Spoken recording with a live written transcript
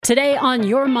Today on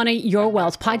Your Money, Your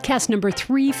Wealth, podcast number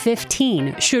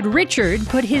 315. Should Richard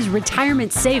put his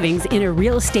retirement savings in a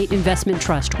real estate investment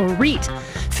trust or REIT?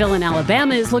 Phil in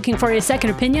Alabama is looking for a second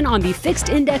opinion on the fixed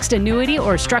indexed annuity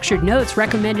or structured notes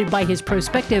recommended by his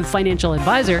prospective financial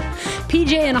advisor.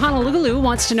 PJ in Honolulu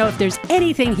wants to know if there's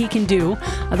anything he can do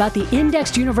about the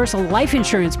indexed universal life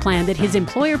insurance plan that his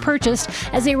employer purchased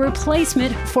as a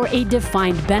replacement for a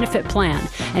defined benefit plan.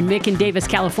 And Mick in Davis,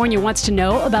 California wants to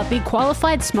know about the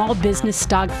qualified small business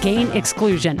stock gain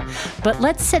exclusion. But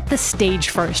let's set the stage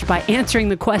first by answering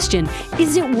the question,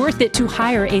 is it worth it to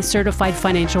hire a certified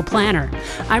financial planner?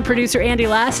 I'm producer Andy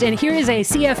Last, and here is a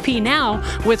CFP Now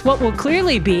with what will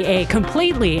clearly be a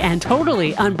completely and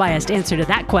totally unbiased answer to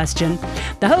that question.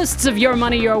 The hosts of Your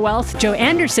Money, Your Wealth, Joe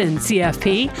Anderson,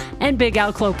 CFP, and Big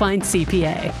Al Clopine,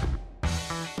 CPA.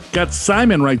 Got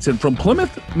Simon writes in from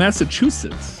Plymouth,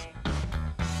 Massachusetts.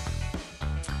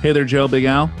 Hey there, Joe, Big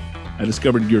Al. I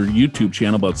discovered your YouTube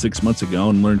channel about 6 months ago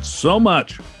and learned so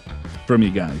much from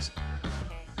you guys.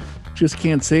 Just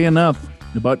can't say enough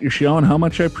about your show and how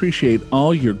much I appreciate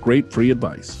all your great free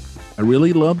advice. I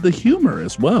really love the humor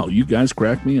as well. You guys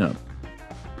crack me up.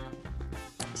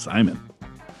 Simon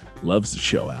loves the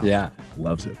show, Al. Yeah.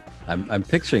 Loves it. I'm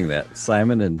picturing that.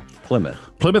 Simon and Plymouth.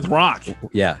 Plymouth Rock.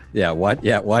 Yeah.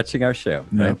 Watching our show.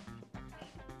 Yeah. Right? A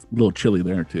little chilly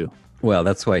there, too. Well,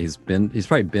 that's why he's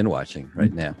probably been watching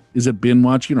right now. Is it binge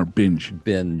watching or binge?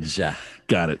 Binge.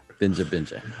 Got it.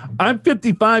 Binge. I'm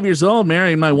 55 years old,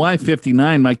 married, my wife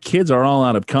 59. My kids are all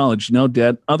out of college, no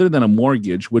debt other than a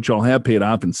mortgage, which I'll have paid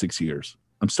off in 6 years.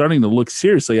 I'm starting to look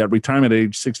seriously at retirement at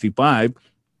age 65,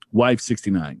 wife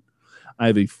 69. I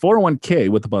have a 401k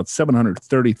with about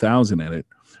 $730,000 in it,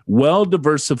 well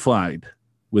diversified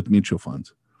with mutual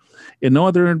funds, and no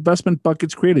other investment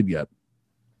buckets created yet.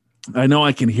 I know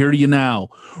I can hear you now.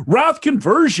 Roth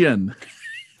conversion.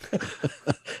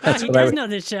 He does know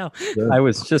this show. I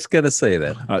was just going to say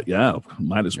that. Yeah,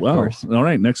 might as well. All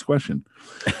right, next question.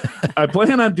 I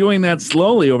plan on doing that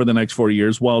slowly over the next 4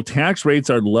 years while tax rates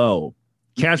are low.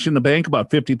 Cash in the bank, about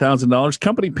 $50,000.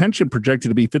 Company pension projected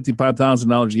to be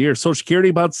 $55,000 a year. Social Security,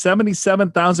 about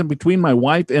 $77,000 between my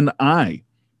wife and I.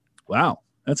 Wow,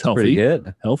 that's healthy. Pretty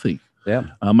good. Healthy. Yeah.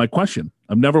 My question,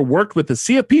 I've never worked with a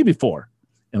CFP before,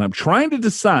 and I'm trying to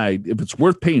decide if it's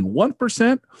worth paying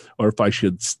 1% or if I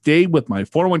should stay with my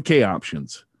 401k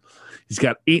options. He's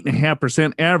got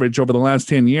 8.5% average over the last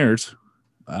 10 years.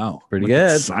 Wow. Pretty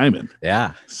good. Simon.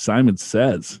 Yeah. Simon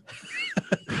says,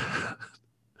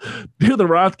 do the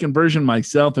Roth conversion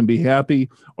myself and be happy,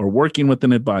 or working with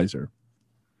an advisor.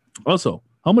 Also,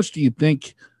 how much do you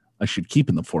think I should keep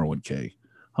in the 401k?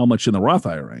 How much in the Roth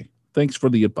IRA? Thanks for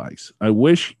the advice. I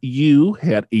wish you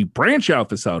had a branch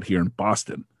office out here in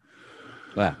Boston.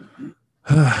 Wow.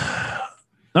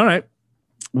 All right.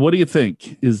 What do you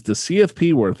think? Is the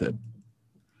CFP worth it?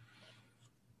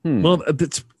 Well,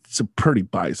 it's a pretty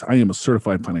bias. I am a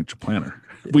certified financial planner.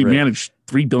 We manage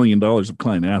 $3 billion of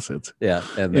client assets. Yeah.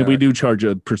 And we do charge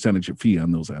a percentage of fee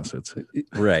on those assets.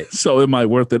 Right. So am I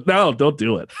worth it? No, don't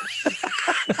do it.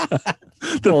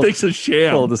 The thing's a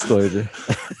sham. Full disclosure.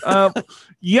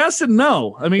 Yes and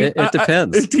no. I mean, it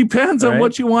depends. It depends on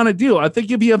what you want to do. I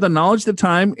think if you have the knowledge, the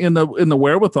time, in the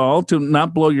wherewithal to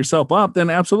not blow yourself up, then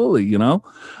absolutely,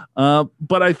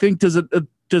 But I think does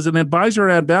an advisor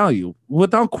add value?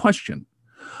 Without question.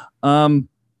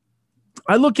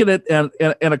 I look at it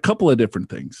at a couple of different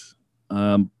things.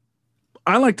 I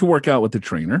like to work out with the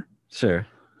trainer. Sure.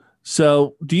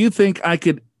 So do you think I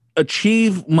could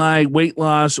achieve my weight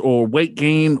loss or weight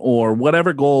gain or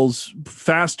whatever goals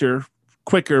faster,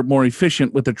 quicker, more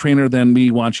efficient with the trainer than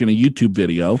me watching a YouTube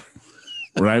video,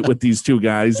 right? With these two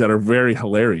guys that are very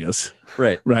hilarious.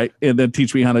 Right. Right. And then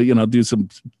teach me how to, do some,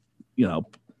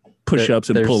 push-ups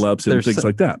and pull-ups and things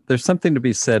like that. There's something to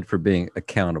be said for being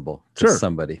accountable to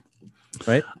somebody.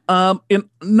 Right. And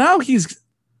now he's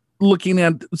looking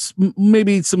at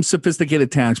maybe some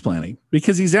sophisticated tax planning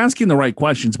because he's asking the right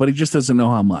questions, but he just doesn't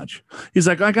know how much. He's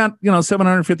like, I got,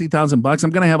 $750,000. I'm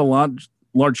going to have a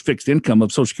large fixed income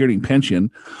of Social Security and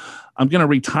pension. I'm going to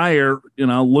retire,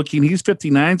 he's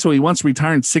 59. So he wants to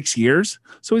retire in 6 years.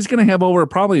 So he's going to have over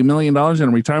probably $1 million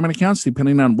in retirement accounts,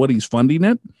 depending on what he's funding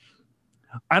it.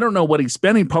 I don't know what he's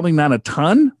spending. Probably not a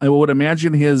ton. I would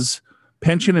imagine his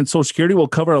pension and Social Security will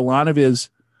cover a lot of his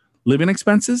living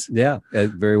expenses. Yeah,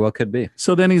 it very well could be.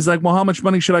 So then he's like, well, how much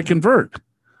money should I convert?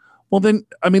 Well, then,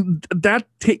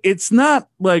 it's not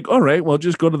like, all right, well,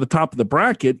 just go to the top of the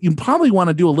bracket. You probably want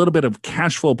to do a little bit of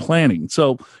cash flow planning.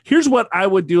 So here's what I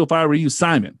would do if I were you,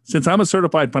 Simon, since I'm a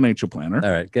certified financial planner.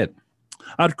 All right, good.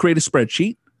 I'd create a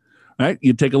spreadsheet. right?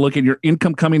 You take a look at your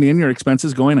income coming in, your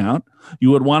expenses going out.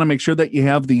 You would want to make sure that you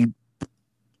have the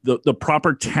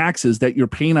proper taxes that you're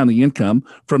paying on the income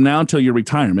from now until your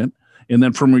retirement, and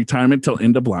then from retirement till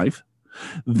end of life.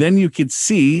 Then you could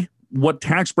see what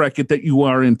tax bracket that you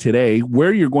are in today,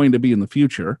 where you're going to be in the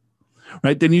future,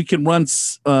 right? Then you can run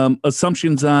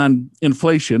assumptions on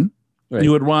inflation. Right.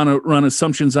 You would want to run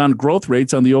assumptions on growth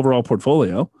rates on the overall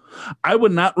portfolio. I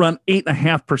would not run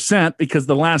 8.5% because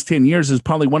the last 10 years is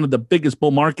probably one of the biggest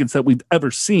bull markets that we've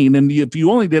ever seen. And if you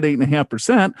only did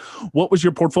 8.5%, what was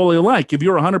your portfolio like? If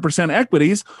you're 100%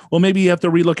 equities, well, maybe you have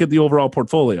to relook at the overall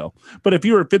portfolio. But if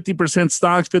you were 50%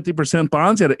 stocks, 50%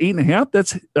 bonds at 8.5%,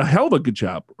 that's a hell of a good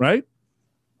job, right?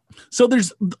 So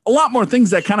there's a lot more things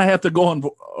that kind of have to go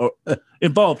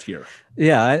involved here.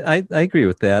 Yeah, I agree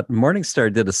with that.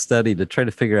 Morningstar did a study to try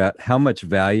to figure out how much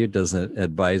value does an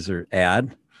advisor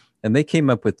add, and they came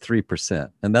up with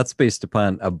 3%. And that's based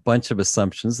upon a bunch of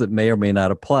assumptions that may or may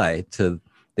not apply to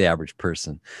the average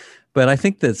person. But I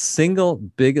think the single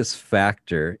biggest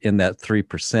factor in that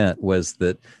 3% was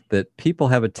that people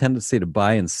have a tendency to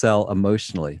buy and sell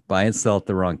emotionally, buy and sell at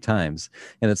the wrong times.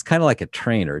 And it's kind of like a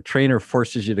trainer. A trainer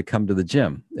forces you to come to the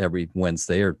gym every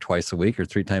Wednesday or twice a week or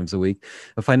 3 times a week.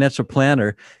 A financial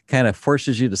planner kind of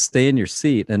forces you to stay in your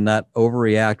seat and not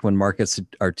overreact when markets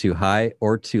are too high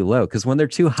or too low. Because when they're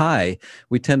too high,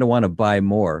 we tend to want to buy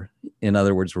more. In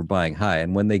other words, we're buying high.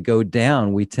 And when they go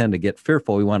down, we tend to get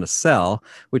fearful. We want to sell,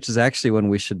 which is actually when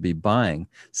we should be buying.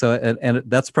 So, and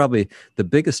that's probably the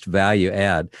biggest value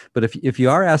add. But if you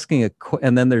are asking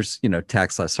and then there's,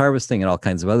 tax loss harvesting and all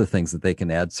kinds of other things that they can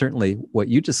add. Certainly what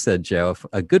you just said, Joe, if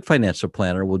a good financial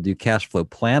planner will do cash flow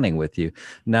planning with you,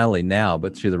 not only now,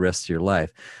 but through the rest of your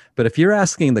life. But if you're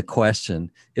asking the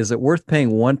question, is it worth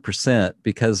paying 1%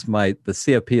 because the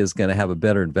CFP is going to have a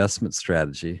better investment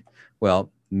strategy?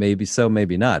 Well, maybe so,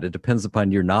 maybe not. It depends upon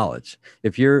your knowledge.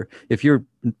 If you're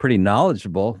pretty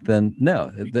knowledgeable, then no,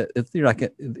 you're not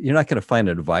going to find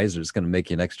an advisor that's going to make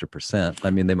you an extra percent. I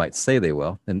mean, they might say they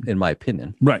will, in my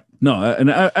opinion. Right. No,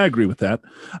 and I agree with that.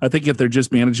 I think if they're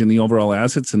just managing the overall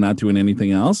assets and not doing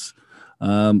anything else,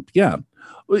 Simon's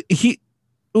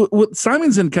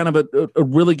in kind of a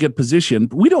really good position.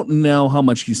 We don't know how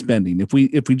much he's spending. If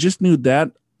we just knew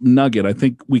that nugget, I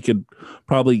think we could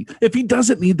probably, if he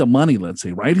doesn't need the money, let's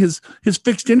say, right, his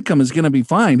fixed income is going to be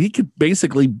fine. He could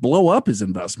basically blow up his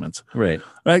investments. Right.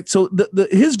 So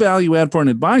his value add for an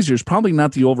advisor is probably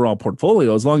not the overall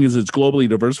portfolio, as long as it's globally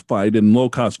diversified in low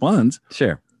cost funds.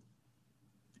 Sure.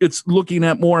 It's looking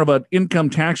at more of an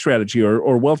income tax strategy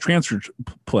or wealth transfer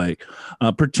play,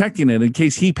 protecting it in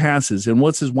case he passes, and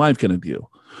what's his wife going to do.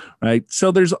 Right.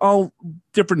 So there's all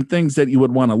different things that you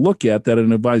would want to look at that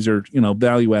an advisor,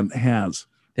 value add has.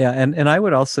 Yeah. And I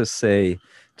would also say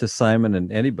to Simon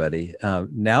and anybody,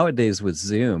 nowadays with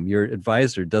Zoom, your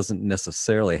advisor doesn't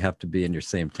necessarily have to be in your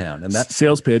same town. And that's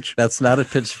sales pitch. That's not a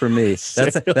pitch for me.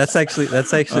 That's actually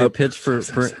a pitch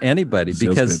for anybody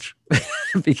because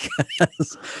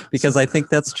I think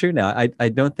that's true now. I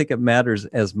don't think it matters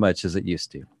as much as it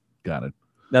used to. Got it.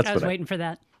 I was waiting for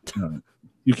that.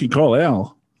 You can call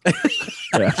Al.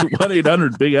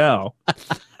 1-800-BIG-AL.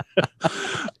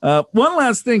 One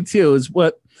last thing too is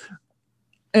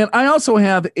and I also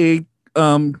have a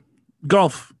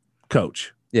golf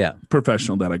coach,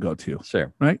 professional that I go to.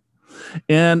 Sure, right.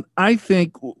 And I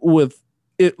think with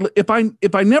it, if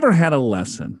I never had a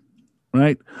lesson,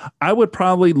 right, I would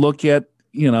probably look at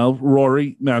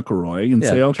Rory McIlroy and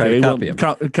say, okay,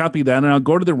 copy that. And I'll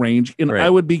go to the range and I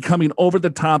would be coming over the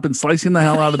top and slicing the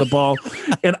hell out of the ball.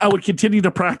 And I would continue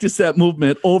to practice that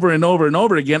movement over and over and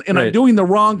over again. And I'm doing the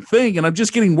wrong thing and I'm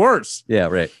just getting worse. Yeah.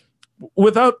 Right.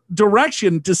 Without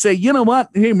direction to say, you know what,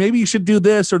 hey, maybe you should do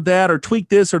this or that, or tweak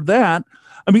this or that.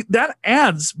 I mean, that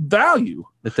adds value.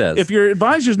 It does. If your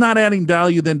advisor's not adding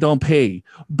value, then don't pay.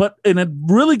 But a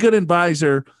really good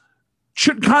advisor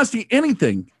shouldn't cost you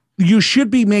anything. You should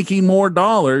be making more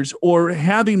dollars or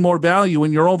having more value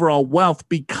in your overall wealth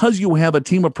because you have a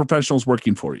team of professionals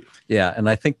working for you. Yeah, and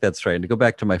I think that's right. And to go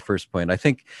back to my first point, I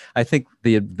think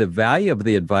the value of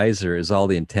the advisor is all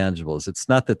the intangibles. It's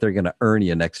not that they're going to earn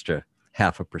you an extra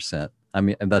 0.5%. I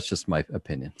mean, and that's just my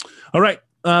opinion. All right.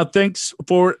 Thanks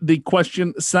for the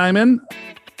question, Simon.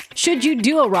 Should you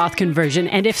do a Roth conversion?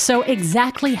 And if so,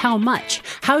 exactly how much?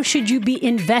 How should you be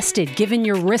invested given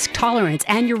your risk tolerance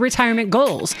and your retirement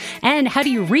goals? And how do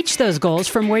you reach those goals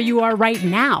from where you are right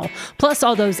now? Plus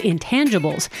all those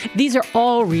intangibles. These are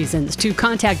all reasons to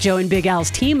contact Joe and Big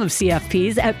Al's team of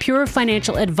CFPs at Pure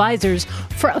Financial Advisors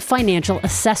for a financial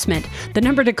assessment. The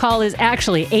number to call is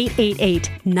actually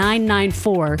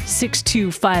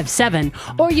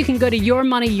 888-994-6257, or you can go to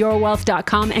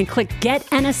yourmoneyyourwealth.com and click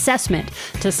Get an Assessment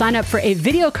to sign up for a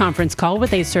video conference call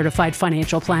with a certified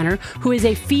financial planner who is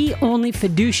a fee-only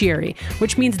fiduciary,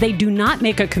 which means they do not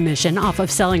make a commission off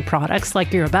of selling products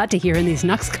like you're about to hear in these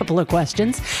next couple of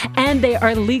questions, and they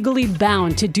are legally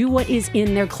bound to do what is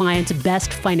in their client's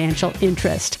best financial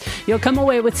interest. You'll come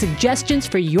away with suggestions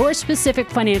for your specific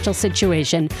financial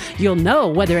situation. You'll know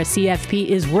whether a CFP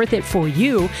is worth it for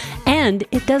you, and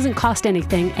it doesn't cost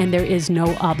anything and there is no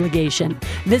obligation.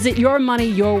 Visit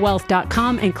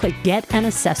yourmoneyyourwealth.com and click Get an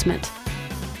Assessment.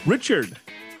 Richard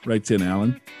writes in,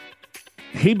 Alan.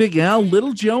 Hey, Big Al,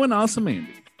 Little Joe, and Awesome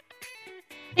Andy.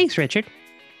 Thanks, Richard.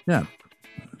 Yeah.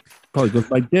 Probably goes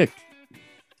by Dick.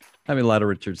 I mean, a lot of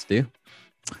Richards do.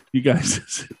 You guys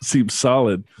seem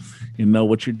solid and know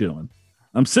what you're doing.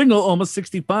 I'm single, almost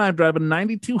 65, driving a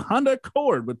 92 Honda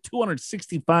Accord with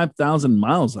 265,000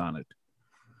 miles on it.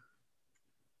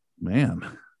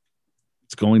 Man,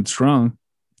 it's going strong.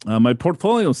 My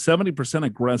portfolio is 70%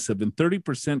 aggressive and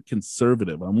 30%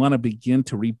 conservative. I want to begin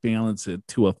to rebalance it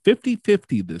to a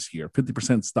 50-50 this year,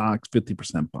 50% stocks,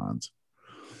 50% bonds.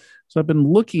 So I've been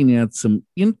looking at some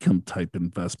income type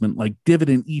investment like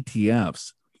dividend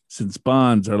ETFs, since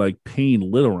bonds are like paying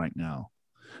little right now.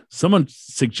 Someone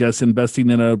suggests investing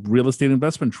in a real estate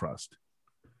investment trust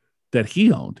that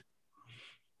he owned.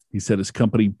 He said his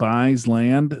company buys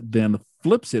land, then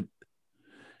flips it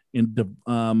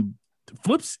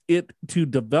to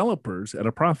developers at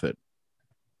a profit.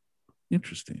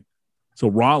 Interesting. So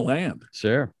raw land.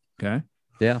 Sure. Okay.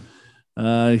 Yeah.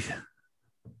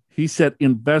 He said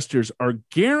investors are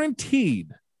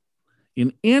guaranteed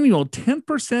an annual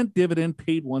 10% dividend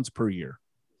paid once per year.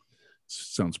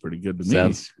 Sounds pretty good to me.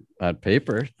 Sounds on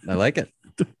paper. I like it.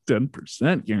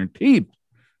 10% guaranteed.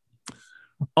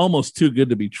 Almost too good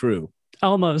to be true.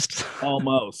 Almost.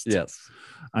 Yes.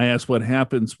 I asked what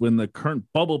happens when the current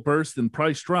bubble bursts and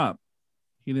price drop.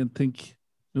 He didn't think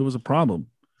it was a problem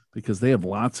because they have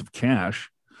lots of cash,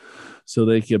 so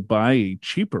they could buy a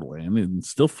cheaper land and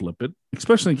still flip it,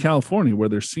 especially in California where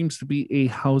there seems to be a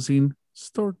housing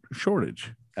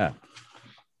shortage.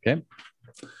 Okay.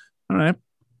 All right.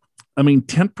 I mean,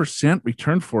 10%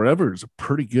 return forever is a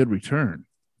pretty good return.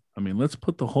 I mean, let's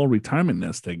put the whole retirement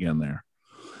nest egg in there.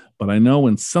 But I know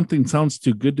when something sounds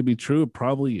too good to be true, it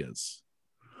probably is.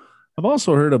 I've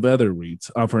also heard of other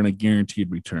REITs offering a guaranteed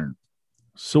return.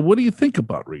 So what do you think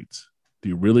about REITs? Do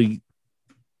you really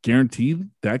guarantee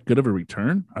that good of a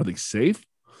return? Are they safe?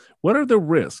 What are the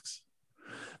risks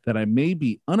that I may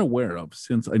be unaware of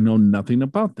since I know nothing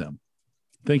about them?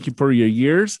 Thank you for your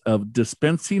years of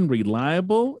dispensing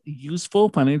reliable, useful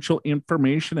financial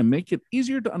information and make it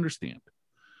easier to understand.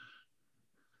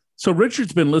 So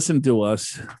Richard's been listening to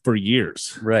us for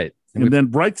years. Right. And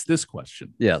then writes this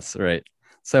question. Yes, right.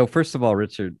 So first of all,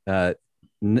 Richard,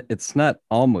 it's not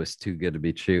almost too good to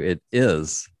be true. It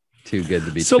is too good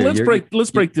to be so true. So let's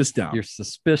break this down. Your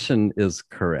suspicion is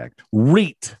correct.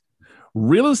 REIT,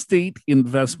 Real Estate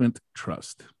Investment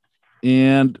Trust.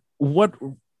 And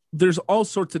there's all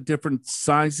sorts of different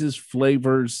sizes,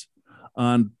 flavors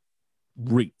on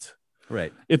REIT.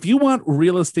 Right. If you want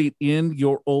real estate in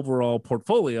your overall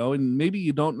portfolio, and maybe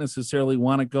you don't necessarily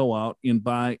want to go out and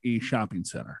buy a shopping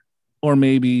center or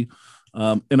maybe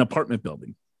an apartment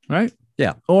building, right?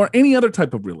 Yeah. Or any other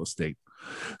type of real estate.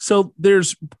 So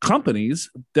there's companies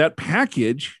that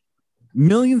package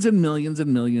millions and millions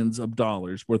and millions of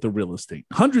dollars worth of real estate,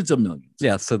 hundreds of millions.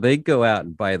 Yeah. So they go out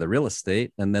and buy the real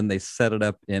estate and then they set it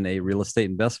up in a real estate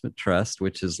investment trust,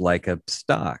 which is like a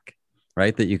stock,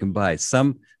 right? That you can buy.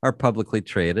 Some are publicly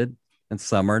traded and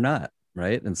some are not,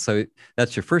 right? And so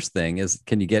that's your first thing is,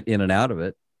 can you get in and out of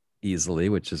it easily,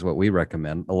 which is what we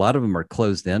recommend. A lot of them are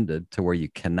closed-ended to where you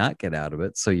cannot get out of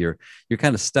it. So you're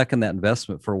kind of stuck in that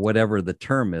investment for whatever the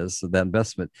term is. So that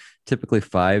investment, typically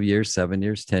 5 years, 7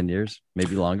 years, 10 years,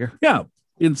 maybe longer. Yeah.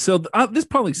 And so this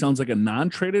probably sounds like a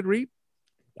non-traded REIT.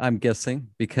 I'm guessing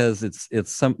because it's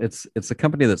a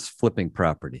company that's flipping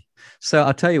property. So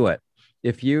I'll tell you what,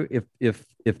 if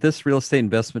this real estate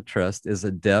investment trust is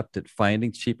adept at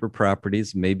finding cheaper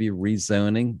properties, maybe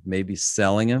rezoning, maybe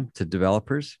selling them to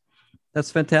developers, that's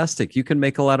fantastic. You can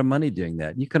make a lot of money doing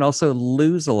that. You can also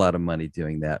lose a lot of money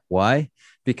doing that. Why?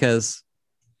 Because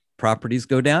properties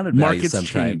go down in value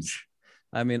sometimes. Markets change.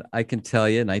 I mean, I can tell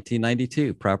you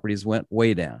 1992, properties went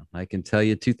way down. I can tell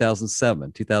you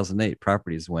 2007, 2008,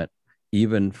 properties went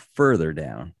even further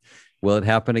down. Will it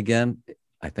happen again?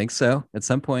 I think so at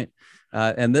some point.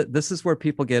 And this is where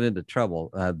people get into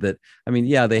trouble. They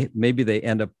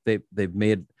end up, they've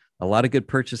made a lot of good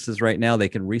purchases right now. They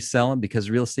can resell them because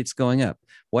real estate's going up.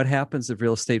 What happens if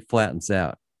real estate flattens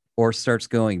out or starts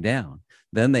going down?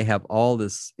 Then they have all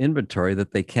this inventory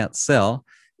that they can't sell,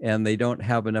 and they don't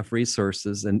have enough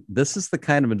resources. And this is the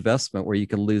kind of investment where you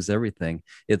can lose everything.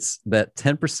 It's that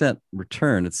 10%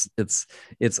 return.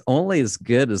 It's only as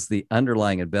good as the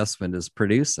underlying investment is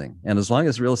producing. And as long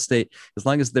as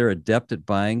they're adept at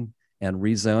buying and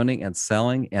rezoning and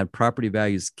selling, and property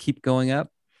values keep going up,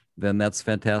 then that's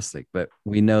fantastic. But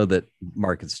we know that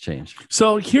markets change.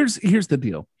 So here's the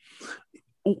deal.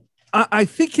 I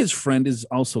think his friend is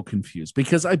also confused,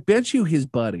 because I bet you his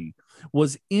buddy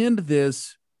was in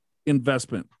this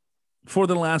investment for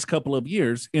the last couple of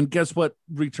years, and guess what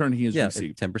return he has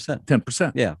received?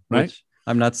 10%. Yeah, right.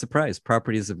 I'm not surprised.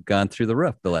 Properties have gone through the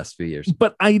roof the last few years.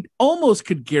 But I almost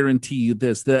could guarantee you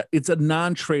this, that it's a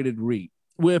non-traded REIT.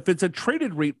 If it's a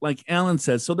traded REIT, like Alan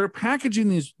says, so they're packaging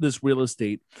this real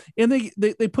estate, and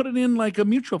they put it in like a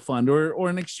mutual fund or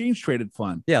an exchange traded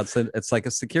fund. Yeah, it's like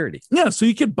a security. Yeah, so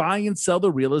you could buy and sell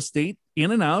the real estate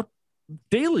in and out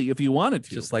daily if you wanted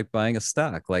to. Just like buying a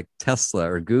stock, like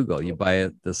Tesla or Google. You buy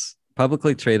this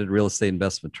publicly traded real estate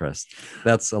investment trust.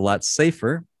 That's a lot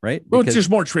safer, right? Well, it's just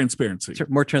more transparency.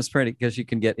 More transparent because you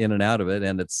can get in and out of it,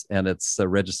 and it's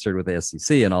registered with the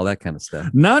SEC and all that kind of stuff.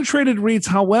 Non-traded REITs,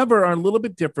 however, are a little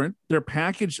bit different. They're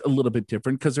packaged a little bit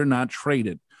different because they're not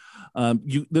traded.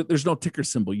 There's no ticker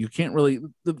symbol. You can't really,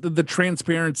 the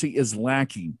transparency is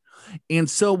lacking. And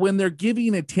so when they're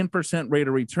giving a 10% rate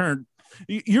of return,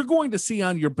 you're going to see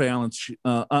on your balance,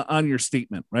 on your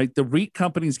statement, right? The REIT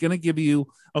company is going to give you,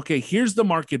 okay, here's the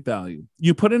market value.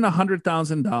 You put in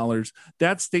 $100,000.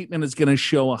 That statement is going to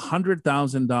show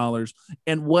 $100,000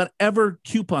 and whatever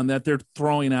coupon that they're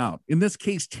throwing out, in this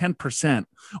case, 10%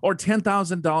 or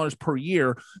 $10,000 per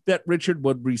year that Richard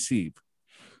would receive.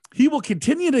 He will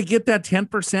continue to get that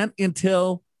 10%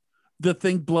 until the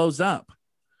thing blows up.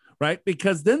 Right?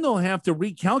 Because then they'll have to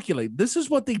recalculate. This is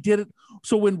what they did.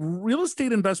 So when real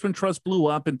estate investment trust blew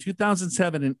up in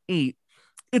 2007 and 2008,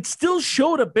 it still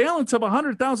showed a balance of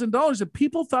 $100,000 and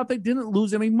people thought they didn't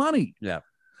lose any money. Yeah.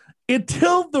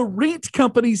 Until the REIT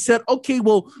company said, okay,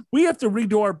 well, we have to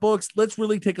redo our books. Let's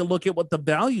really take a look at what the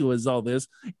value is, all this.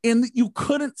 And you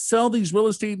couldn't sell these real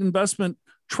estate investment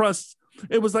trusts.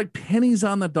 It was like pennies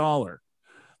on the dollar.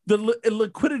 The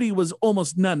liquidity was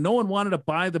almost none. No one wanted to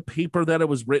buy the paper that it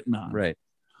was written on. Right.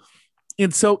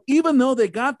 And so even though they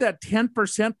got that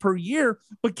 10% per year,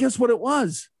 but guess what it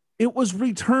was? It was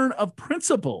return of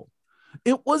principal.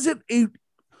 It wasn't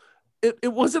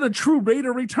a true rate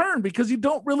of return, because you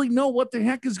don't really know what the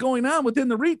heck is going on within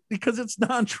the REIT because it's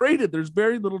non-traded. There's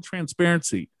very little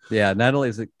transparency. Yeah. Not only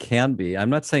as it can be, I'm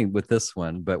not saying with this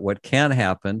one, but what can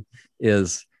happen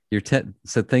is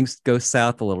so things go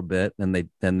south a little bit, and the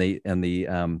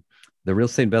real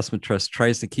estate investment trust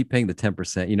tries to keep paying the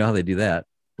 10%. You know how they do that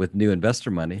with new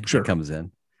investor money that comes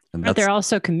in. And Aren't there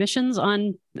also commissions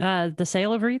on the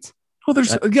sale of REITs? Well,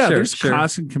 there's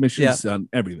costs and commissions on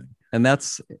everything. And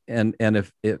that's and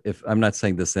if I'm not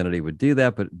saying this entity would do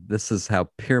that, but this is how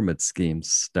pyramid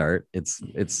schemes start.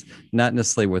 It's not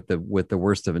necessarily with the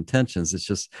worst of intentions. It's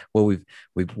just, well,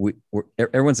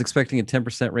 everyone's expecting a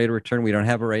 10% rate of return. We don't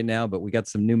have it right now, but we got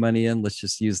some new money in. Let's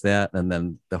just use that, and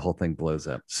then the whole thing blows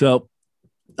up. So,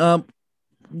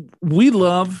 we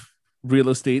love real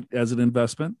estate as an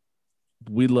investment.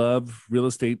 We love real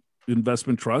estate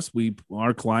investment trust.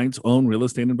 Our clients own real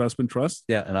estate investment trusts.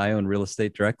 Yeah, and I own real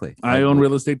estate directly. I own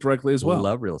real estate directly as well. I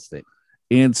love real estate.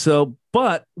 And so,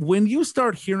 but when you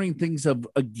start hearing things of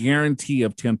a guarantee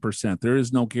of 10%, there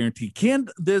is no guarantee. Can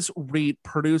this REIT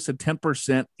produce a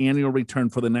 10% annual return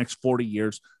for the next 40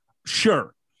 years?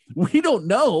 Sure. We don't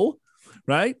know,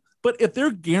 right? But if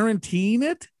they're guaranteeing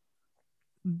it,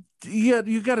 yeah,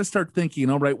 you got to start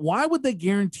thinking, all right, why would they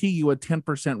guarantee you a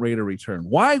 10% rate of return?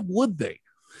 Why would they?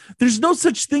 There's no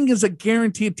such thing as a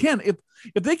guarantee of 10. If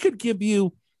they could give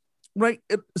you, right.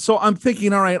 So I'm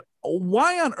thinking, all right,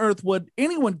 why on earth would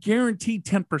anyone guarantee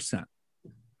 10%?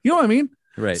 You know what I mean?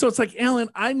 Right. So it's like, Alan,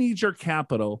 I need your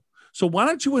capital. So why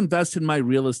don't you invest in my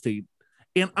real estate?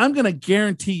 And I'm going to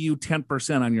guarantee you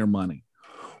 10% on your money.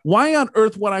 Why on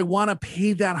earth would I want to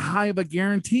pay that high of a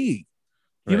guarantee?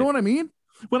 You know what I mean?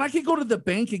 When I could go to the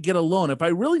bank and get a loan, if I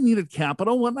really needed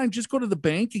capital, why don't I just go to the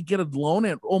bank and get a loan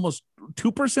at almost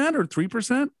 2% or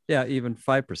 3%? Yeah, even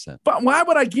 5%. But why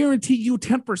would I guarantee you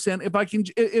 10% if I can?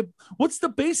 What's the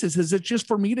basis? Is it just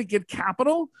for me to get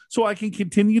capital so I can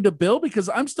continue to build? Because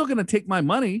I'm still going to take my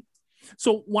money.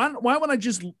 So why would I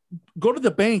just go to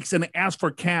the banks and ask for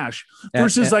cash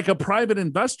versus like a private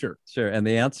investor? Sure. And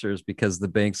the answer is because the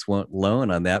banks won't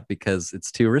loan on that because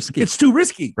it's too risky. It's too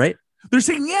risky. Right. They're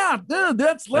saying, yeah,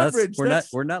 that's leverage.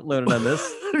 We're not loaning on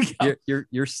this. Yeah.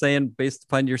 You're saying based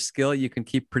upon your skill, you can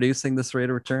keep producing this rate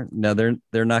of return. No,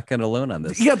 they're not going to loan on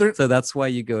this. Yeah. So that's why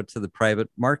you go to the private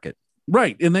market.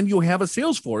 Right. And then you have a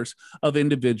sales force of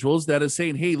individuals that is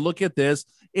saying, hey, look at this.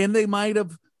 And they might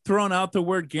have thrown out the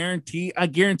word guarantee. I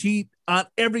guarantee on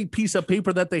every piece of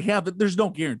paper that they have that there's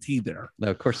no guarantee there. No,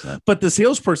 of course not. But the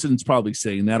salesperson's probably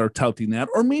saying that or touting that,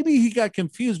 or maybe he got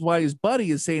confused why his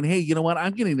buddy is saying, hey, you know what?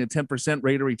 I'm getting a 10%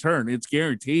 rate of return. It's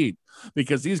guaranteed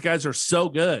because these guys are so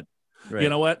good. Right. You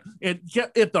know what? And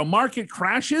if the market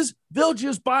crashes, they'll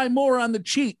just buy more on the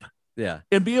cheap. Yeah.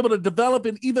 And be able to develop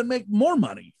and even make more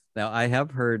money. Now, I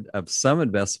have heard of some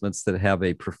investments that have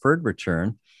a preferred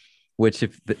return, which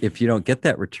if you don't get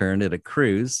that return, it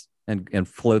accrues and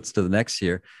floats to the next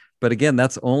year. But again,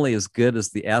 that's only as good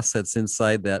as the assets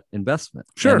inside that investment.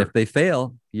 Sure. And if they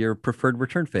fail, your preferred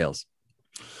return fails.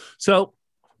 So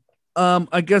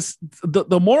I guess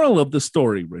the moral of the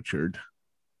story, Richard,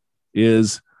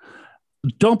 is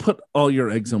don't put all your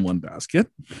eggs in one basket.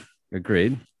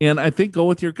 Agreed. And I think go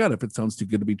with your gut. If it sounds too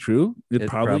good to be true, it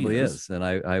probably is. And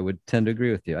I would tend to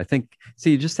agree with you. I think,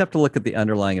 you just have to look at the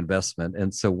underlying investment.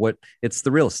 And so it's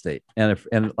the real estate.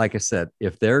 And like I said,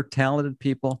 if they're talented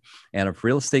people and if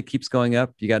real estate keeps going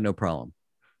up, you got no problem.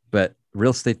 But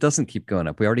real estate doesn't keep going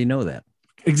up. We already know that.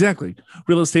 Exactly.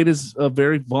 Real estate is a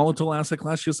very volatile asset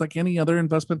class, just like any other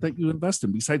investment that you invest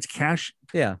in besides cash.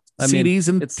 Yeah. CDs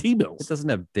and T-bills. It doesn't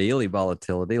have daily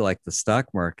volatility like the stock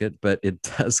market, but it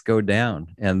does go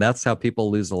down. And that's how people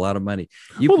lose a lot of money.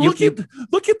 Look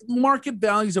at market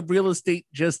values of real estate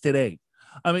just today.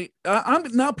 I mean,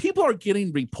 now people are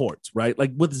getting reports, right?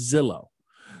 Like with Zillow.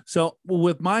 So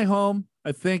with my home,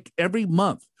 I think every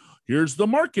month, here's the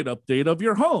market update of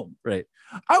your home. Right.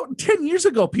 10 years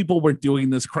ago, people weren't doing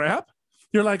this crap.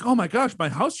 You're like, oh my gosh, my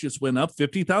house just went up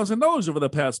 $50,000 over the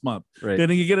past month. Right.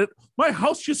 Then you get it. My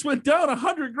house just went down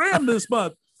 $100,000 this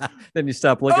month. Then you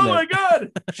stop looking. Oh my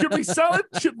God. Should we sell it?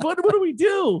 What do we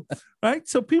do? Right.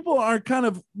 So people are kind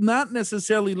of not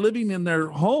necessarily living in their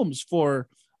homes for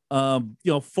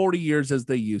 40 years as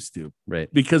they used to.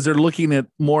 Right. Because they're looking at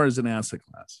more as an asset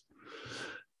class.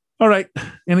 All right.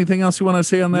 Anything else you want to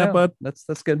say on that, bud?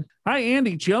 That's good. Hi,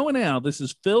 Andy, Joe, and Al. This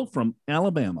is Phil from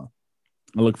Alabama.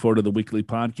 I look forward to the weekly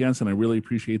podcast, and I really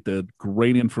appreciate the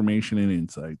great information and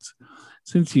insights.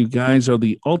 Since you guys are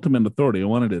the ultimate authority, I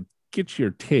wanted to get your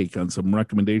take on some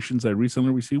recommendations I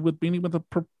recently received with meeting with a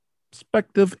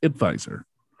prospective advisor.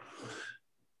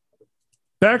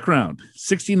 Background,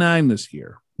 69 this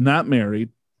year, not married,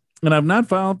 and I've not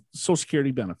filed Social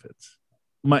Security benefits.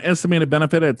 My estimated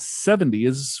benefit at 70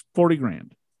 is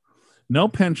 $40,000. No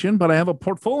pension, but I have a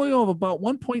portfolio of about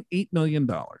 $1.8 million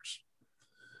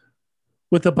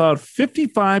with about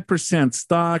 55%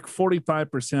 stock,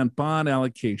 45% bond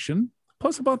allocation,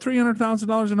 plus about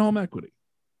 $300,000 in home equity.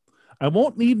 I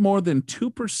won't need more than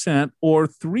 2% or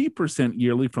 3%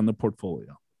 yearly from the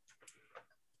portfolio.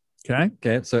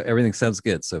 Okay. So everything sounds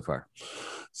good so far.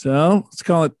 So let's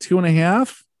call it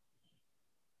 2.5%,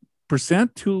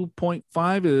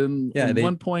 2.5 and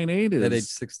 1.8 is at age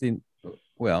 16.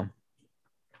 Well,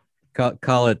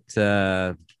 call it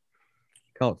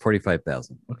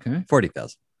 45,000. Okay.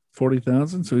 40,000.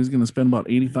 40,000. So he's going to spend about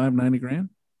 85, 90 grand.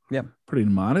 Yep. Pretty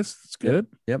modest. It's good.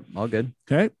 Yep. All good.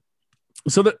 Okay.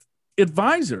 So the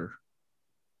advisor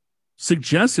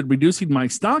suggested reducing my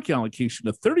stock allocation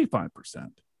to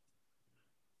 35%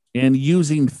 and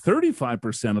using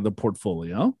 35% of the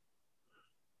portfolio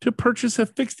to purchase a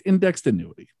fixed indexed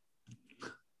annuity.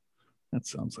 That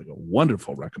sounds like a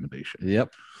wonderful recommendation.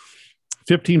 Yep.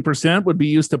 15% would be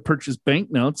used to purchase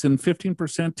banknotes and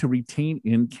 15% to retain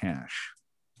in cash.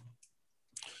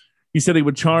 He said he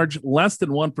would charge less than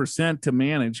 1% to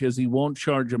manage, as he won't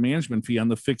charge a management fee on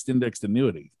the fixed indexed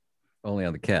annuity. Only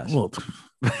on the cash. Well,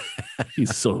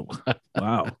 he's so,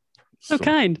 wow. So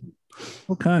kind.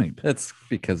 So kind. That's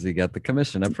because he got the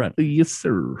commission up front. Yes,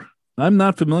 sir. I'm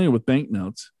not familiar with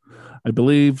banknotes. I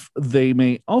believe they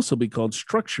may also be called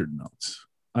structured notes.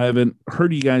 I haven't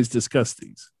heard you guys discuss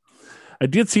these. I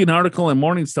did see an article in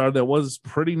Morningstar that was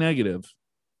pretty negative.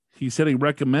 He said he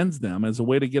recommends them as a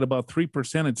way to get about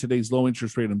 3% in today's low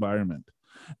interest rate environment.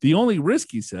 The only risk,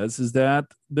 he says, is that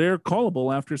they're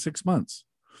callable after 6 months.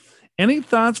 Any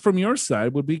thoughts from your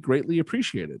side would be greatly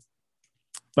appreciated.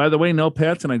 By the way, no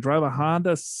pets, and I drive a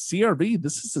Honda CRV.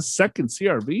 This is the second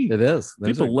CRV. It is.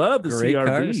 People love the CRVs.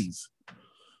 Cars.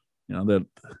 You know, that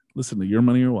listen to Your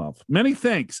Money, Your Wealth. Many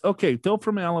thanks. Okay, Phil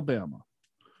from Alabama.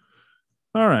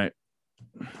 All right.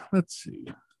 Let's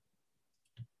see.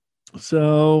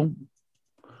 So,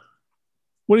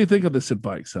 what do you think of this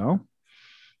advice, Al?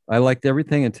 I liked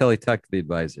everything until he talked to the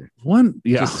advisor.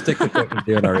 Just stick with what you're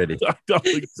doing already.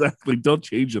 Don't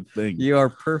change a thing. You are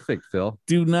perfect, Phil.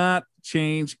 Do not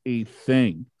change a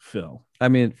thing, Phil. I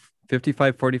mean,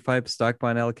 55-45 stock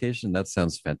bond allocation. That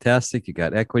sounds fantastic. You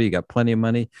got equity. You got plenty of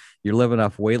money. You're living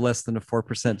off way less than a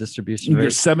 4% distribution rate.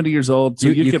 You're 70 years old, so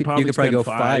you could probably go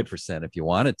 5% if you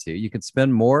wanted to. You could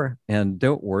spend more, and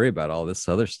don't worry about all this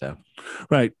other stuff.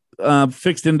 Right.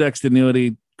 Fixed indexed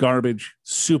annuity, garbage,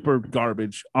 super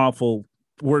garbage, awful,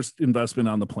 worst investment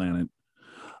on the planet.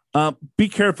 Be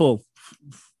careful,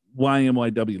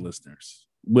 YMYW listeners,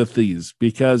 with these,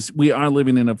 because we are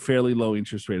living in a fairly low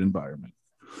interest rate environment.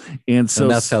 And so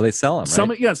that's how they sell them,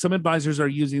 right? Some advisors are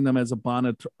using them as a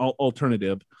bond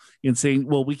alternative in saying,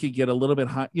 well, we could get a little bit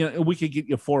high, we could get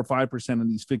you 4 or 5% in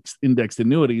these fixed indexed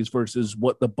annuities versus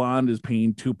what the bond is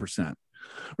paying 2%,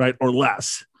 right? Or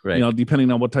less, right?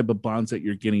 Depending on what type of bonds that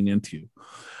you're getting into.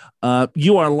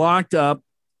 You are locked up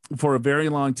for a very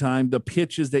long time. The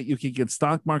pitch is that you can get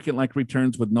stock market like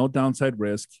returns with no downside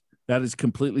risk. That is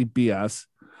completely BS.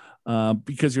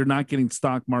 Because you're not getting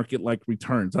stock market like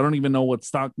returns. I don't even know what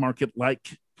stock market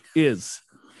like is.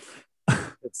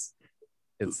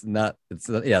 It's not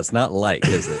like,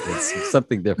 is it? It's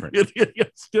something different.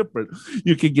 It's different.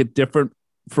 You can get different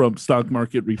from stock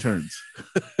market returns.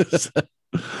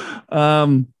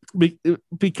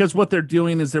 Because what they're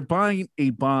doing is they're buying a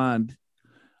bond,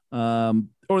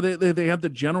 or they have the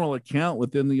general account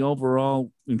within the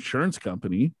overall insurance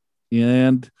company,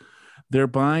 and they're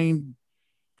buying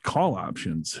call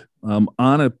options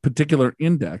on a particular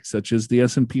index, such as the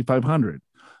S&P 500,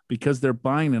 because they're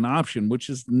buying an option, which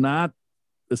is not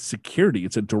a security.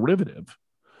 It's a derivative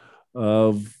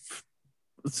of.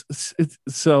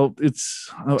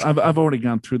 I've already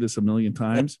gone through this a million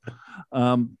times.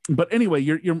 But anyway,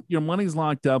 your money's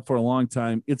locked up for a long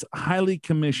time. It's a highly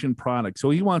commissioned product. So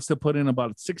he wants to put in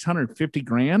about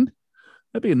 $650,000.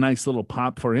 That'd be a nice little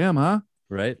pop for him, huh?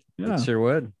 Right. Yeah. It sure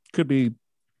would. Could be,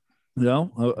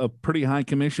 a pretty high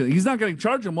commission. He's not going to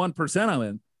charge him 1% on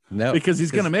it. No, because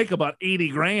he's going to make about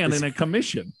 $80,000 in a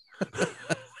commission.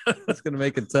 It's going to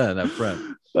make a ton up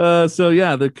front.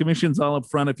 The commission's all up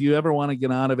front. If you ever want to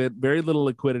get out of it, very little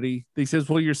liquidity. He says,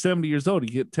 well, you're 70 years old. You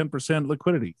get 10%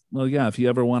 liquidity. Well, yeah, if you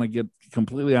ever want to get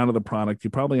completely out of the product, you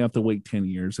probably have to wait 10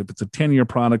 years. If it's a 10-year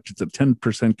product, it's a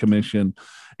 10% commission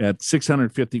at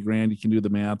 $650,000. You can do the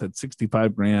math at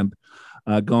 $65,000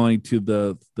 going to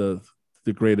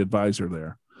the great advisor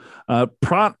there.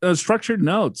 Structured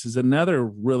notes is another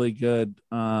really good,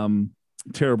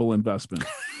 terrible investment.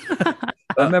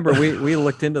 I remember we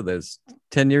looked into those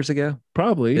 10 years ago,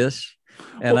 probably ish.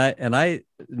 And I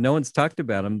no one's talked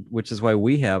about them, which is why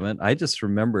we haven't. I just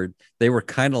remembered they were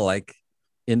kind of like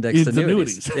indexed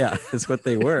annuities. Yeah, is what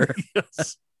they were.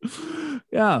 Yes.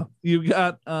 Yeah. You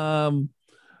got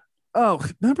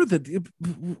remember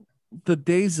the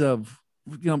days of,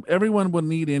 everyone would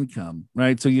need income,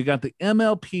 right? So you got the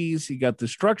MLPs, you got the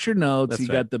structured notes,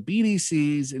 got the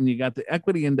BDCs, and you got the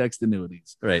equity indexed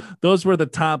annuities. Right. Those were the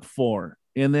top 4.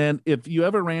 And then if you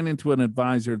ever ran into an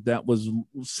advisor that was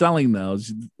selling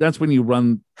those, that's when you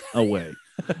run away,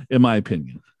 in my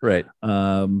opinion. Right.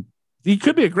 He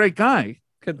could be a great guy.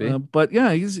 Could be. But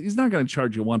yeah, he's not going to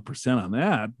charge you 1% on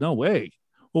that. No way.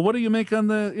 Well, what do you make on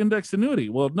the indexed annuity?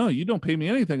 Well, no, you don't pay me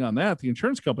anything on that. The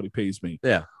insurance company pays me.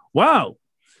 Yeah. Wow.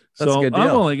 That's a good deal.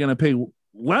 I'm only going to pay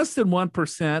less than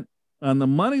 1% on the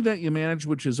money that you manage,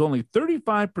 which is only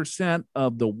 35%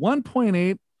 of the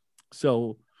 1.8.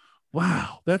 So,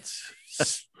 wow, that's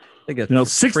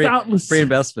 $6,000 free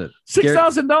investment,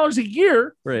 $6,000 a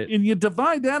year, right? And you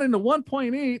divide that into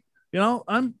 1.8.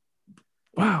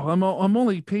 I'm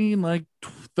only paying like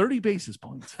 30 basis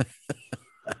points.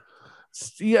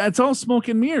 Yeah, it's all smoke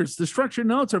and mirrors. The structured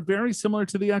notes are very similar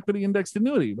to the equity indexed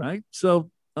annuity, right? So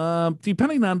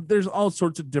depending on, there's all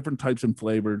sorts of different types and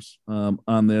flavors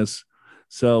on this.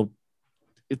 So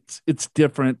it's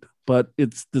different, but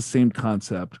it's the same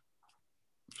concept.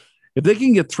 If they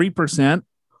can get 3%,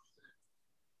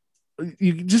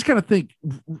 you just got to think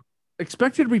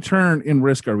expected return and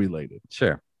risk are related.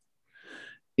 Sure.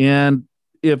 And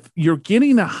if you're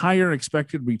getting a higher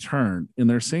expected return and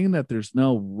they're saying that there's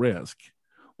no risk,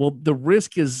 well, the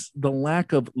risk is the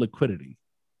lack of liquidity,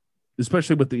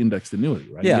 especially with the indexed annuity,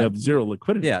 right? Yeah. You have zero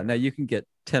liquidity. Yeah. Now you can get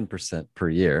 10% per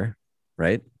year,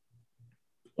 right?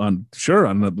 on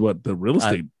the real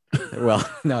estate. Well,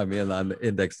 no, I mean on the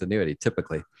indexed annuity,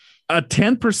 typically.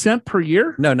 10% per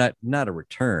year? No, not a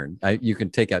return. You can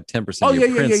take out 10%. Oh, of your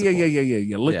yeah.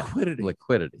 principal.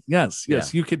 Liquidity. Yeah.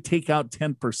 Yes. You could take out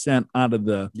 10% out of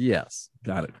the. Yes.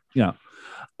 Got it. Yeah.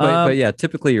 But yeah,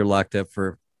 typically you're locked up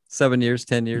for 7 years,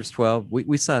 10 years, 12.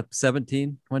 We saw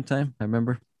 17 one time. I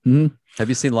remember. Mm-hmm. Have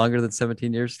you seen longer than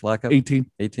 17 years lockup? 18.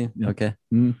 Yeah. Okay.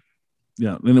 Mm-hmm.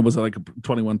 Yeah. And it was like a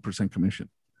 21% commission.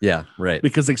 Yeah. Right.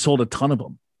 Because they sold a ton of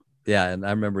them. Yeah, and I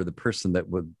remember the person that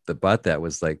bought that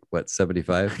was like, what,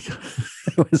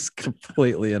 75? It was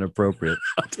completely inappropriate.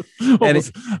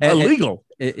 Illegal.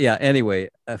 Anyway,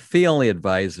 a fee-only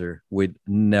advisor would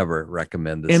never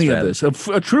recommend this any strategy. of this.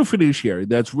 A true fiduciary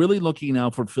that's really looking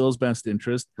out for Phil's best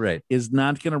interest is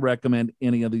not going to recommend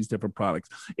any of these different products.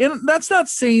 And that's not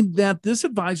saying that this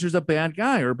advisor is a bad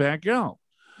guy or a bad gal.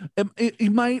 He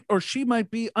might or she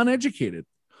might be uneducated.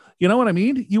 You know what I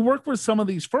mean? You work with some of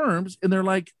these firms and they're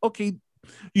like, okay,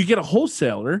 you get a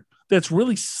wholesaler that's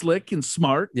really slick and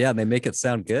smart. Yeah, and they make it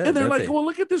sound good. And they're like, well,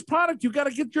 look at this product. You got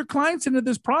to get your clients into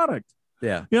this product.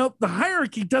 Yeah. You know, the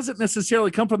hierarchy doesn't necessarily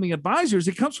come from the advisors.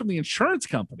 It comes from the insurance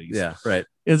companies. Yeah, right.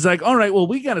 It's like, all right, well,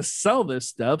 we got to sell this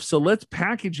stuff. So let's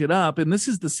package it up. And this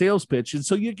is the sales pitch. And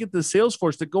so you get the sales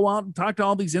force to go out and talk to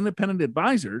all these independent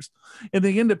advisors. And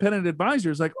the independent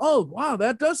advisors like, oh, wow,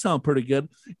 that does sound pretty good.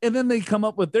 And then they come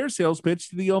up with their sales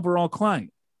pitch to the overall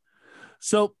client.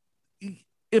 So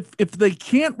if they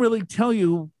can't really tell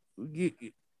you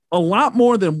a lot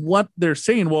more than what they're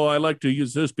saying, well, I like to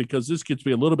use this because this gets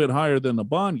me a little bit higher than the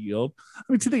bond yield. I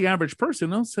mean, to the average person,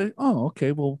 they'll say, oh,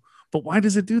 okay, well, but why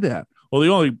does it do that? Well, the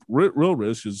only real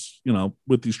risk is, you know,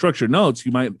 with these structured notes,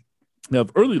 you might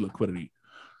have early liquidity.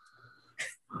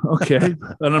 Okay.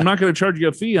 And I'm not going to charge you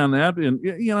a fee on that. And,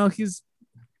 you know,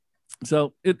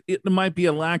 so it might be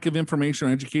a lack of information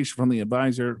or education from the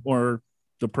advisor, or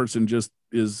the person just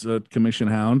is a commission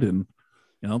hound and,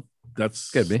 you know,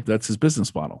 that's his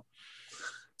business model.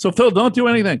 So Phil, don't do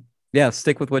anything. Yeah,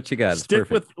 stick with what you got. Stick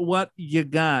with what you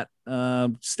got.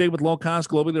 Stay with low cost,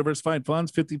 globally diversified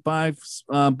funds, 55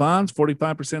 bonds,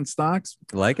 45% stocks.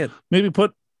 I like it. Maybe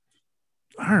put,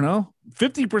 I don't know,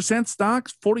 50%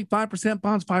 stocks, 45%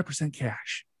 bonds, 5%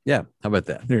 cash. Yeah, how about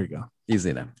that? There you go. Easy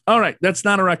enough. All right, that's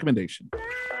not a recommendation.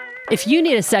 If you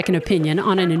need a second opinion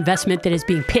on an investment that is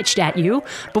being pitched at you,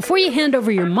 before you hand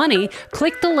over your money,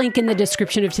 click the link in the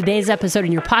description of today's episode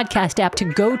in your podcast app to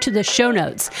go to the show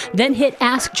notes. Then hit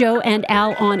Ask Joe and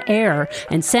Al on air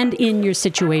and send in your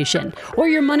situation or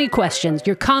your money questions,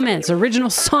 your comments, original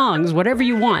songs, whatever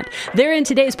you want. They're in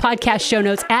today's podcast show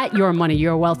notes at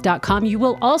yourmoneyyourwealth.com. You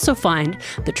will also find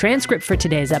the transcript for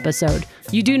today's episode.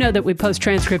 You do know that we post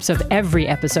transcripts of every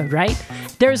episode, right?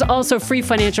 There's also free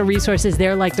financial resources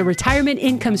there like the Retirement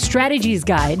Income Strategies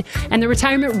Guide and the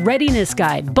Retirement Readiness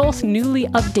Guide, both newly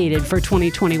updated for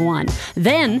 2021.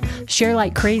 Then share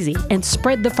like crazy and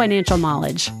spread the financial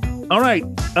knowledge. All right.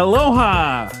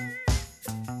 Aloha.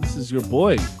 This is your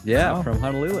boy. Yeah, from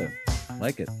Honolulu.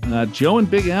 Like it. Joe and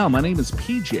Big Al. My name is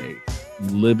PJ.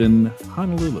 Live in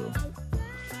Honolulu.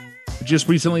 I just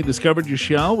recently discovered your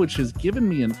show, which has given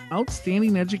me an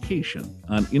outstanding education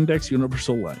on Index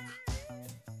Universal Life.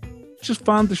 Just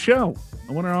found the show.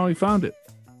 I wonder how he found it.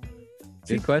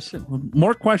 Good question.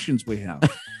 More questions we have.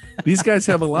 These guys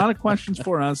have a lot of questions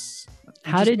for us.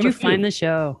 How did you find the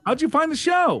show? How'd you find the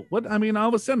show? What? I mean, all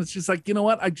of a sudden, it's just like, you know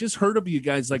what? I just heard of you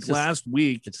guys last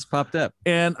week. It just popped up.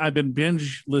 And I've been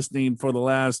binge listening for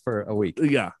a week.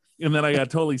 Yeah. And then I got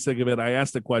totally sick of it. I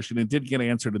asked a question. It did get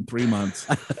answered in 3 months.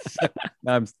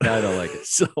 I don't like it.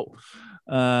 So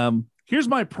here's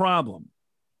my problem.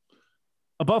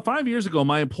 About 5 years ago,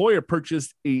 my employer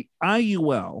purchased a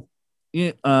IUL,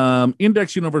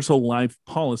 Index Universal Life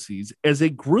policies, as a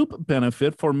group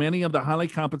benefit for many of the highly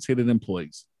compensated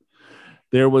employees.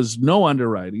 There was no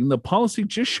underwriting. The policy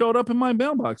just showed up in my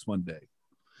mailbox one day.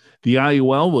 The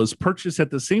IUL was purchased at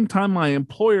the same time my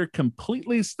employer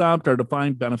completely stopped our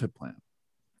defined benefit plan.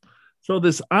 So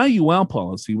this IUL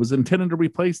policy was intended to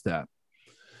replace that.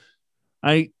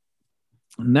 I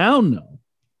now know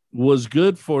was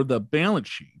good for the balance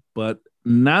sheet, but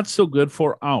not so good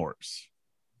for ours,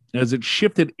 as it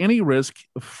shifted any risk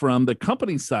from the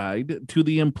company side to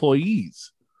the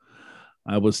employees.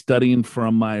 I was studying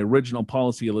from my original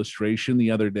policy illustration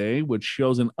the other day, which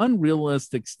shows an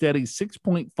unrealistic steady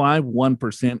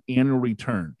 6.51% annual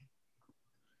return.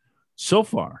 So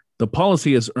far, the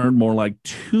policy has earned more like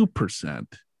 2%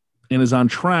 and is on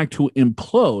track to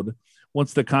implode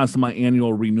once the cost of my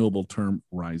annual renewable term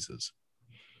rises.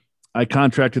 I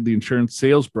contracted the insurance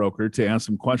sales broker to ask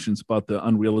some questions about the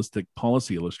unrealistic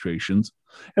policy illustrations.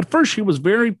 At first, she was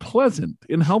very pleasant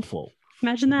and helpful.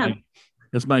 Imagine that.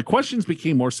 As my questions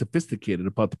became more sophisticated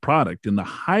about the product and the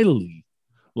highly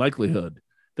likelihood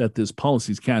that this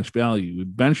policy's cash value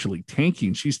eventually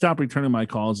tanking, she stopped returning my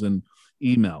calls and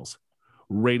emails.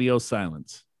 Radio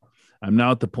silence. I'm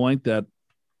now at the point that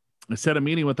I set a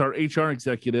meeting with our HR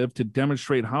executive to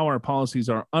demonstrate how our policies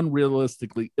are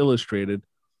unrealistically illustrated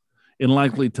and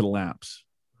likely to lapse.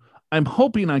 I'm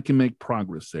hoping I can make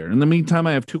progress there. In the meantime,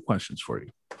 I have 2 questions for you.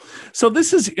 So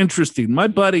this is interesting. My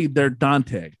buddy there,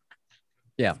 Dante.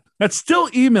 Yeah. That still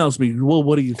emails me. Well,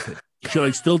 what do you think? Should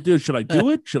I still do it? Should I do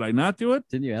it? Should I not do it?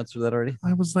 Didn't you answer that already?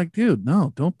 I was like, dude,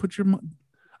 no, don't put your money.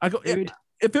 I go,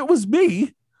 if it was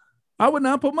me, I would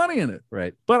not put money in it.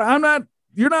 Right. But I'm not,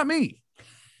 you're not me.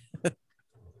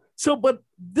 So, but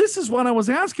this is what I was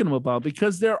asking him about,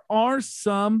 because there are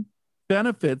some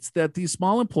benefits that these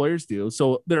small employers do.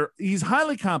 So he's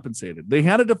highly compensated. They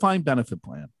had a defined benefit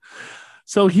plan.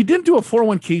 So he didn't do a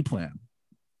 401k plan.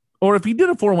 Or if he did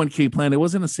a 401k plan, it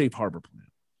wasn't a safe harbor plan.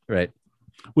 Right.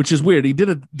 Which is weird. He did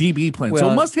a DB plan. Well,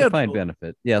 so it must have defined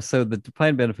benefit. Yeah. So the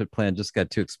defined benefit plan just got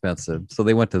too expensive. So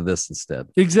they went to this instead.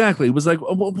 Exactly. It was like,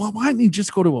 well, why didn't he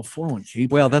just go to a 401k plan?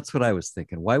 Well, that's what I was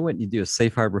thinking. Why wouldn't you do a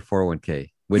safe harbor 401k,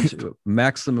 which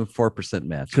maximum 4%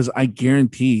 match? Because I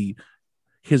guarantee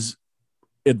his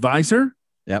advisor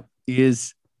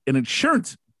is an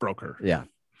insurance broker. Yeah.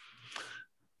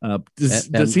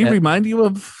 Does he remind you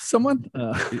of someone?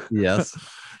 Yes.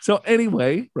 So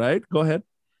anyway, right? Go ahead.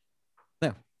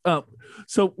 Yeah.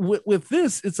 So with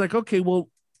this, it's like, okay, well,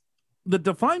 the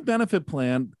defined benefit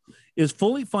plan is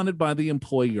fully funded by the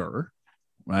employer,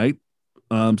 right?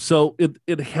 So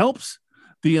it helps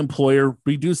the employer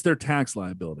reduce their tax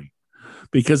liability,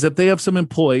 because if they have some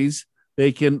employees,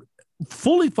 they can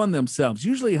fully fund themselves.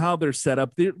 Usually how they're set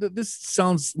up, this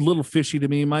sounds a little fishy to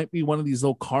me. It might be one of these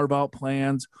little carve out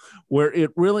plans where it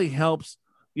really helps,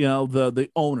 the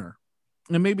owner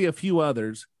and maybe a few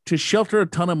others to shelter a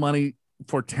ton of money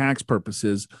for tax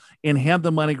purposes and have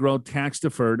the money grow tax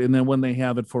deferred. And then when they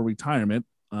have it for retirement,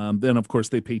 then of course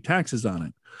they pay taxes on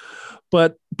it.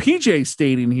 But PJ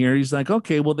stating here, he's like,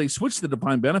 okay, well, they switched the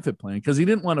defined benefit plan because he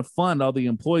didn't want to fund all the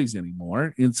employees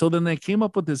anymore. And so then they came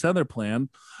up with this other plan.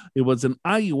 It was an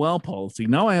IUL policy.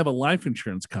 Now I have a life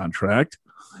insurance contract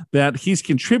that he's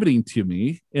contributing to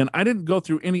me, and I didn't go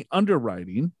through any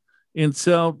underwriting. And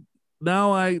so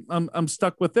now I'm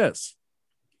stuck with this.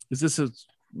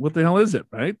 What the hell is it,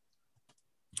 right?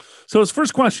 So his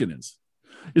first question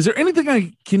is there anything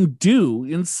I can do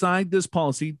inside this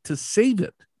policy to save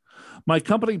it? My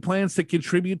company plans to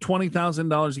contribute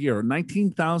 $20,000 a year or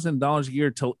 $19,000 a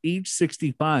year till age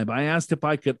 65. I asked if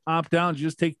I could opt out and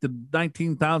just take the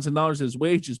 $19,000 as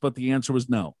wages, but the answer was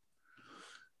no.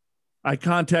 I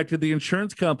contacted the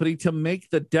insurance company to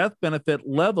make the death benefit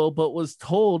level, but was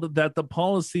told that the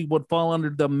policy would fall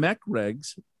under the MEC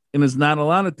regs and is not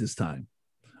allowed at this time.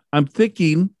 I'm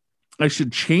thinking I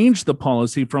should change the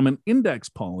policy from an index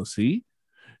policy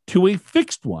to a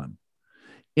fixed one,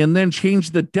 and then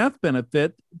change the death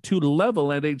benefit to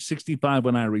level at age 65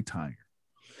 when I retire.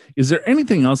 Is there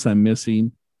anything else I'm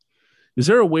missing? Is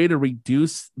there a way to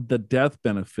reduce the death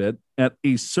benefit at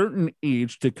a certain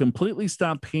age to completely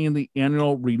stop paying the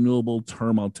annual renewable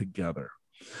term altogether?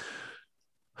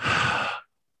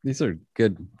 These are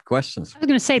good questions. I was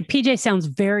going to say, PJ sounds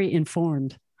very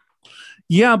informed.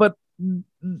 Yeah, but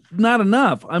not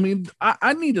enough. I mean,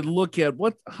 I need to look at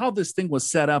how this thing was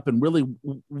set up and really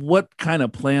what kind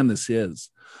of plan this is,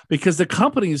 because the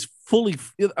company is fully,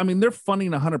 they're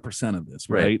funding 100% of this,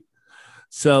 right?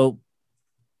 So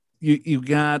you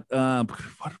got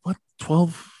what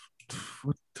 12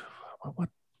 what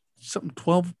something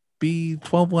 12B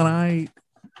 12-1I.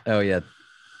 Oh yeah,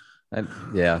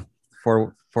 yeah.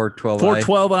 412I.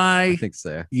 412I. I think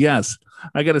so. Yes.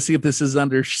 I got to see if this is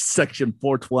under section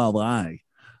 412I.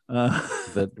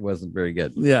 That wasn't very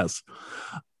good. Yes.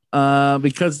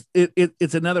 Because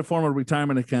it's another form of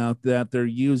retirement account that they're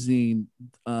using,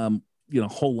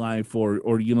 whole life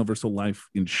or universal life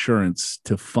insurance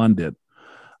to fund it.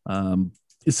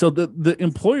 So the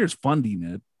employer's funding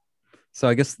it. So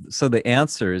I guess, the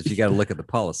answer is you got to look at the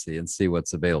policy and see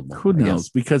what's available. Who knows?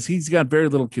 Because he's got very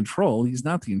little control. He's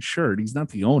not the insured. He's not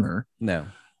the owner. No.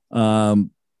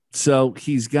 So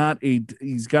he's got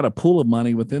a pool of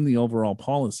money within the overall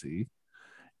policy,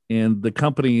 and the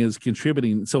company is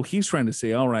contributing. So he's trying to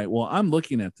say, all right, well, I'm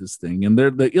looking at this thing, and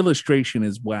the illustration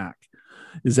is whack.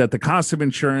 Is that the cost of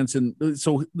insurance? And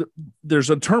so there's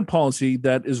a term policy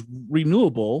that is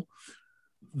renewable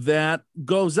that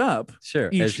goes up. Sure.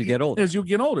 As you get older. As you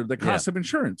get older, the cost of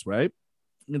insurance, right?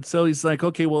 And so he's like,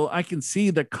 okay, well, I can see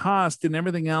the cost and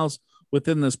everything else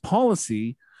within this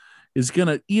policy is going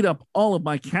to eat up all of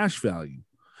my cash value.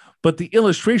 But the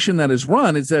illustration that is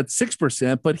run is at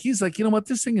 6%. But he's like, you know what?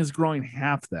 This thing is growing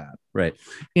half that. Right.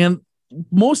 And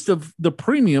most of the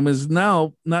premium is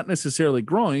now not necessarily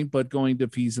growing, but going to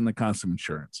fees and the cost of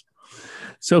insurance.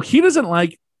 So he doesn't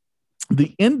like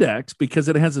the index because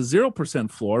it has a 0%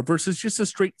 floor versus just a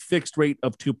straight fixed rate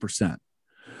of 2%.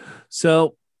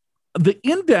 So the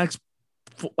index,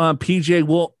 PJ,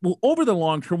 will over the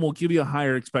long term will give you a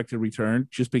higher expected return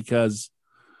just because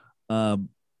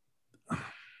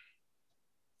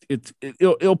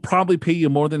it'll probably pay you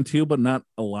more than 2, but not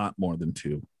a lot more than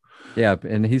 2. Yeah,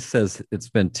 and he says it's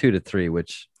been 2 to 3,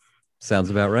 which sounds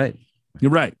about right.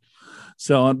 You're right.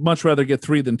 So I'd much rather get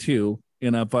 3 than 2.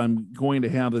 And if I'm going to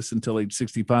have this until age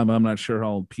 65, I'm not sure how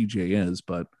old PJ is,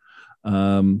 but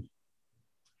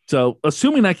so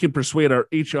assuming I can persuade our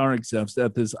HR execs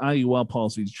that this IUL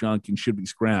policy is junk and should be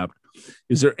scrapped,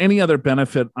 is there any other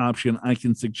benefit option I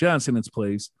can suggest in its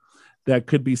place that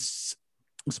could be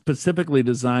specifically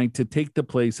designed to take the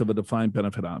place of a defined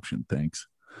benefit option? Thanks.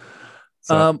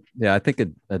 So, I think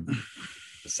a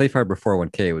safe harbor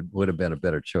 401k would have been a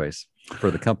better choice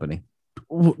for the company.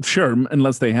 Sure,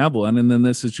 unless they have one. And then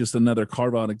this is just another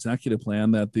carve-out executive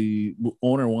plan that the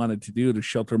owner wanted to do to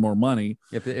shelter more money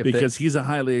because he's a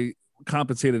highly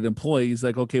compensated employee. He's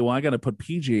like, okay, well, I got to put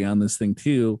PJ on this thing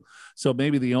too. So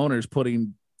maybe the owner's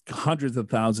putting hundreds of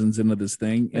thousands into this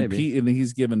thing, and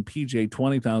he's given PJ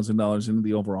 $20,000 into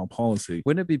the overall policy.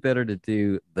 Wouldn't it be better to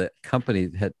do the company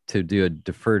had to do a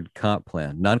deferred comp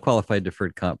plan, non-qualified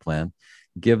deferred comp plan,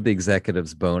 give the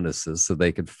executives bonuses so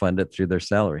they could fund it through their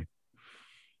salary?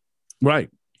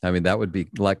 Right. I mean, that would be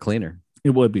a lot cleaner.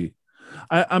 It would be.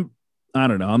 I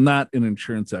don't know. I'm not an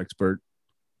insurance expert.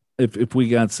 If we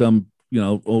got some,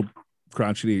 old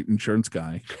crotchety insurance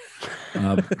guy,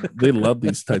 they love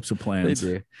these types of plans.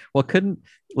 They do. Well,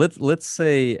 let's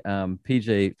say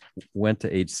PJ went to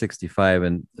age 65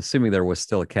 and assuming there was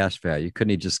still a cash value,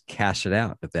 couldn't he just cash it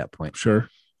out at that point? Sure.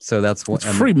 So that's what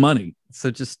free money.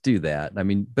 So just do that. I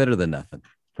mean, better than nothing.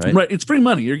 Right. It's free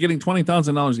money. You're getting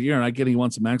 $20,000 a year, and I get he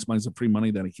wants to maximize the free money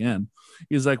that he can.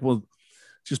 He's like, well,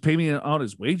 just pay me out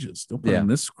his wages. Don't put in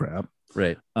this crap.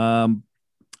 Right. I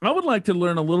would like to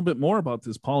learn a little bit more about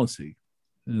this policy.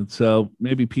 And so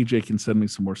maybe PJ can send me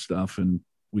some more stuff and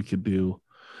we could do,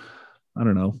 I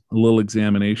don't know, a little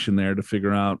examination there to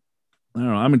figure out. I don't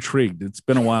know. I'm intrigued. It's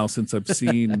been a while since I've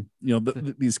seen,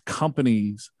 these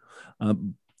companies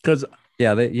because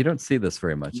you don't see this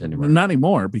very much anymore. Not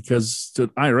anymore because the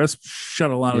IRS shut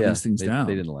a lot of these things down.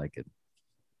 They didn't like it.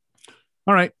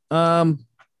 All right.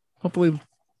 Hopefully,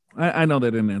 I know they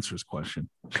didn't answer his question,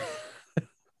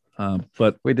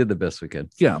 but we did the best we could.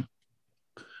 Yeah,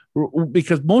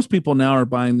 because most people now are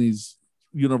buying these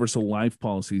universal life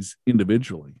policies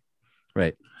individually,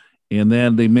 right? And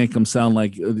then they make them sound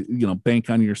like, bank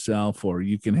on yourself or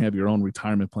you can have your own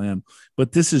retirement plan.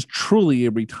 But this is truly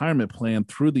a retirement plan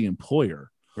through the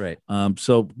employer. Right.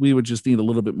 So we would just need a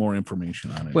little bit more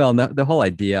information on it. Well, the whole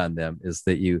idea on them is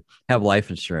that you have life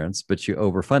insurance, but you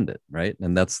overfund it, right?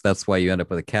 And that's why you end up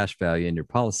with a cash value in your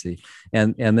policy.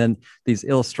 And then these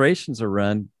illustrations are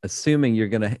run assuming you're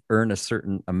going to earn a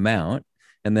certain amount.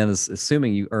 And then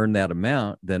assuming you earn that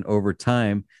amount, then over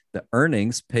time, the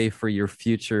earnings pay for your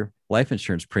future life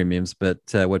insurance premiums. But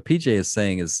what PJ is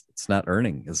saying is it's not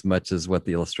earning as much as what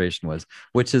the illustration was,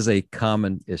 which is a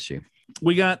common issue.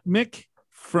 We got Mick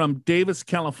from Davis,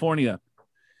 California.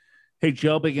 Hey,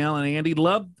 Joe, Big Al, and Andy,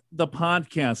 love the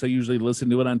podcast. I usually listen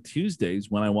to it on Tuesdays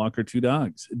when I walk our 2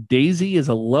 dogs. Daisy is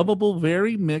a lovable,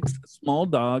 very mixed small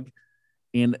dog,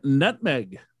 and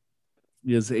Nutmeg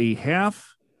is a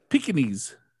half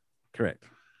Pekingese. Correct.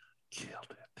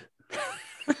 Killed it.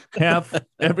 Half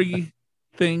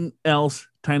everything else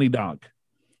tiny dog.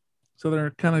 So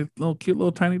they're kind of little cute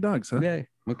little tiny dogs, huh? Yeah.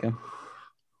 Okay.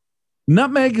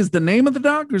 Nutmeg is the name of the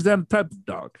dog, or is that a type of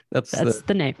dog? That's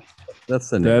the name. That's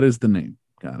the name. That is the name.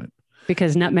 Got it.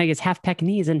 Because Nutmeg is half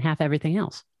Pekingese and half everything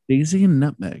else. Daisy and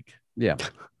Nutmeg. Yeah.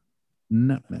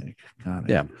 Nutmeg. Got it.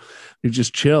 Yeah. They're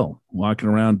just chill, walking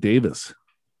around Davis,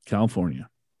 California.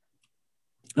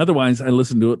 Otherwise, I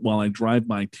listen to it while I drive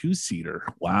my 2-seater.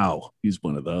 Wow, he's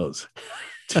one of those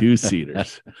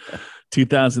 2-seaters.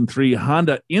 2003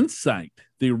 Honda Insight,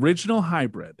 the original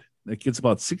hybrid that gets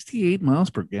about 68 miles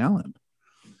per gallon.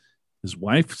 His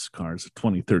wife's car is a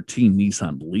 2013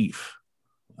 Nissan Leaf.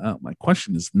 Wow, my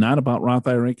question is not about Roth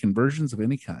IRA conversions of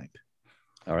any kind.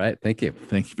 All right, thank you.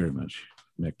 Thank you very much,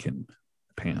 Mick and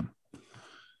Pam.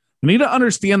 We need to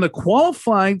understand the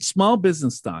qualified small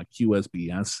business stock,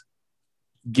 QSBS,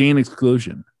 gain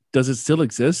exclusion. Does it still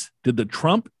exist? Did the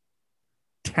Trump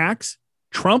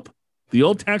trump the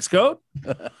old tax code?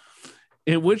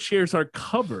 In which shares are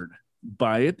covered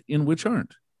by it, in which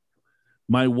aren't?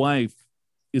 My wife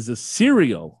is a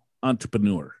serial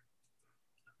entrepreneur.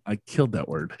 I killed that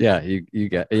word. Yeah, you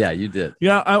did. Yeah,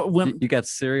 you got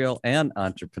serial and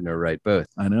entrepreneur right, both.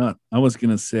 I know it. I was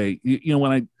gonna say,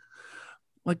 when I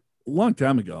like a long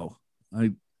time ago,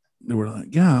 they were like,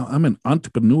 yeah, I'm an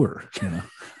entrepreneur.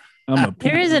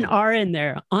 There is an R in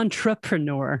there,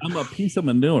 entrepreneur. I'm a piece of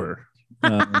manure.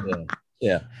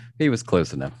 Yeah, he was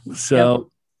close enough. So,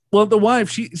 well, the wife,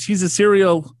 she's a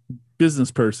serial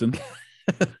business person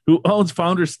who owns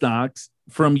founder stocks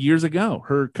from years ago.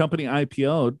 Her company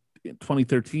IPO'd in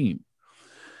 2013,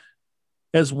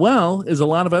 as well as a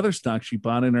lot of other stocks she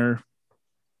bought in her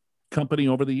company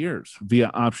over the years via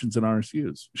options and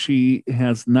RSUs. She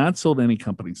has not sold any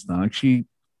company stock. She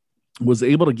was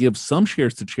able to give some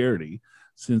shares to charity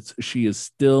since she is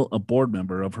still a board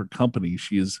member of her company.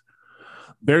 She is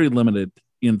very limited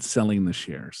in selling the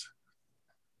shares.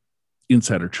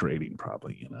 Insider trading,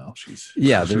 probably, she's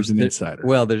an insider.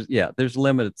 Well, there's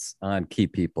limits on key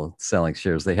people selling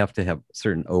shares. They have to have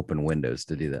certain open windows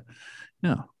to do that.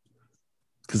 Yeah,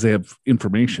 because they have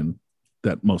information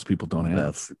that most people don't have.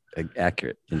 That's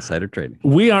accurate. Insider trading.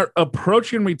 We are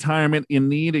approaching retirement and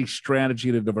need a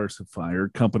strategy to diversify. Our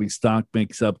company stock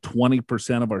makes up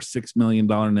 20% of our $6 million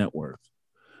net worth.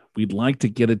 We'd like to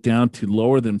get it down to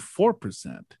lower than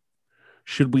 4%.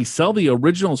 Should we sell the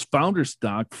original's founder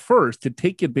stock first to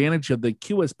take advantage of the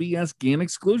QSBS gain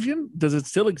exclusion? Does it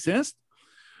still exist?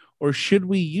 Or should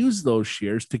we use those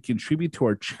shares to contribute to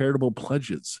our charitable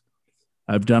pledges?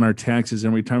 I've done our taxes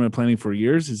and retirement planning for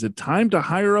years. Is it time to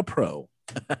hire a pro?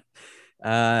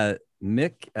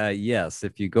 Mick, yes.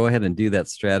 If you go ahead and do that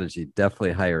strategy,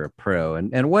 definitely hire a pro.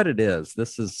 And what it is,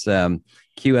 this is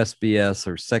QSBS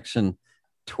or Section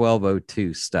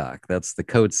 1202 stock. That's the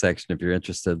code section. If you're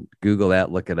interested, Google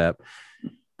that, look it up.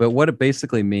 But what it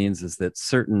basically means is that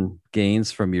certain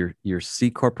gains from your C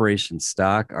corporation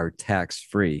stock are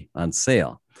tax-free on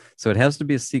sale. So it has to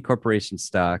be a C corporation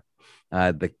stock.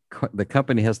 The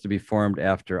company has to be formed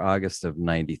after August of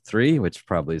 93, which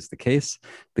probably is the case.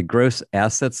 The gross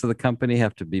assets of the company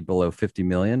have to be below 50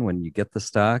 million when you get the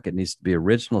stock. It needs to be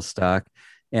original stock,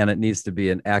 and it needs to be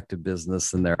an active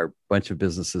business. And there are a bunch of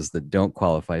businesses that don't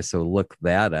qualify. So look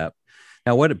that up.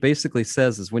 Now, what it basically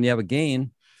says is when you have a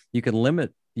gain, you can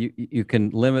limit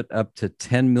up to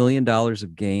 $10 million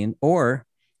of gain or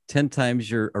 10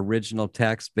 times your original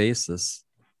tax basis,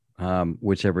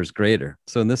 whichever is greater.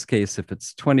 So in this case, if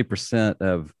it's 20%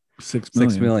 of 6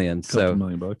 million, so $1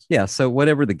 million. Yeah. So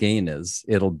whatever the gain is,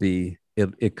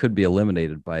 it could be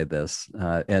eliminated by this.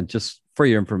 And just for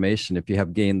your information, if you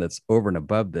have gain that's over and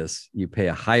above this, you pay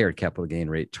a higher capital gain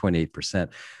rate, 28%,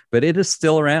 but it is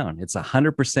still around. It's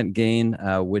 100% gain,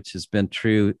 which has been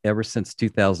true ever since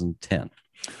 2010.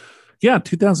 Yeah,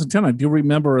 2010. I do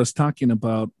remember us talking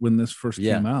about when this first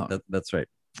came out. That's right.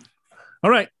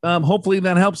 All right. Hopefully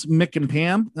that helps Mick and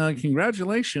Pam.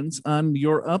 Congratulations on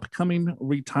your upcoming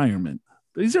retirement.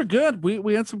 These are good.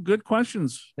 We had some good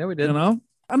questions. Yeah, we did.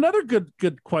 Another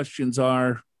good questions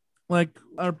are like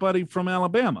our buddy from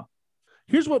Alabama.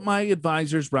 Here's what my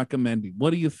advisor's recommending. What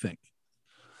do you think?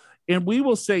 And we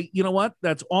will say, you know what?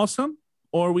 That's awesome.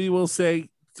 Or we will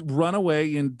say, run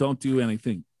away and don't do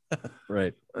anything.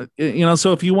 Right.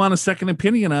 So if you want a second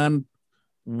opinion on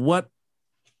what,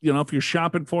 if you're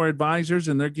shopping for advisors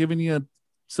and they're giving you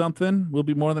something, we'll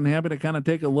be more than happy to kind of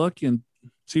take a look and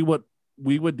see what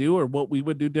we would do or what we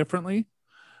would do differently.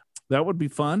 That would be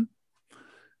fun.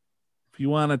 If you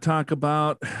want to talk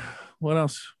about what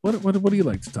else, what do you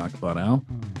like to talk about, Al?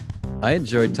 I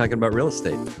enjoyed talking about real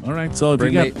estate. All right. So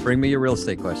bring me your real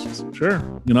estate questions. Sure.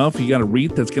 If you got a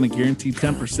REIT that's going to guarantee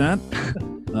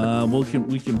 10%,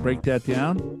 we can break that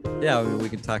down. Yeah, we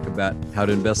can talk about how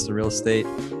to invest in real estate,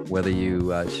 whether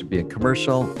you should be in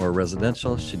commercial or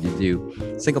residential. Should you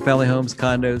do single family homes,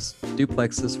 condos,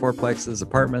 duplexes, fourplexes,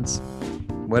 apartments,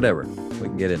 whatever. We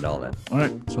can get into all that. All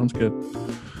right. Sounds good.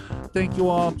 Thank you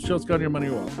all. Show's got your money,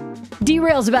 your wealth.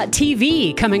 Derails about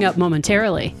TV coming up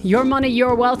momentarily. Your Money,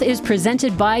 Your Wealth is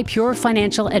presented by Pure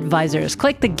Financial Advisors.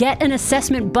 Click the Get an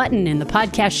Assessment button in the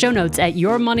podcast show notes at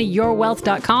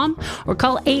yourmoneyyourwealth.com or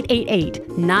call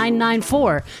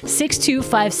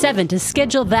 888-994-6257 to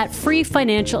schedule that free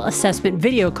financial assessment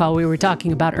video call we were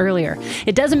talking about earlier.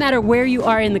 It doesn't matter where you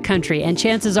are in the country, and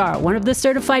chances are one of the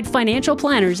certified financial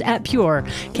planners at Pure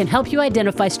can help you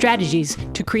identify strategies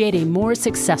to create a more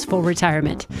successful comfortable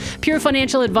retirement. Pure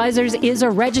Financial Advisors is a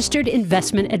registered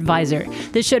investment advisor.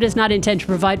 This show does not intend to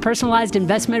provide personalized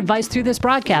investment advice through this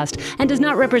broadcast and does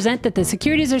not represent that the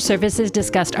securities or services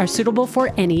discussed are suitable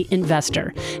for any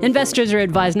investor. Investors are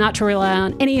advised not to rely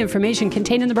on any information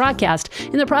contained in the broadcast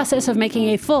in the process of making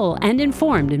a full and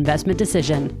informed investment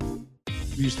decision.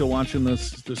 You still watching the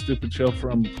stupid show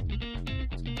from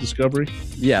Discovery?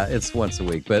 Yeah, it's once a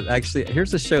week. But actually,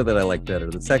 here's a show that I like better.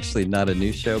 It's actually not a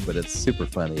new show, but it's super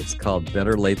funny. It's called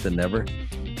Better Late Than Never.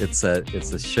 It's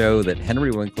a show that Henry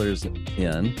Winkler's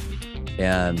in,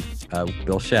 and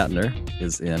Bill Shatner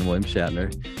is in, William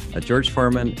Shatner, George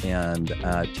Foreman, and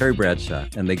Terry Bradshaw,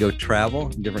 and they go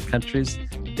travel in different countries.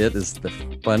 It is the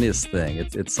funniest thing.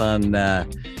 It's on.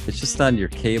 It's just on your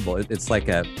cable. It's like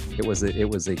it's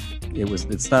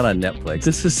not on Netflix.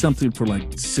 This is something for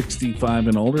like 65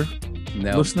 and older.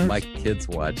 No, listeners? My kids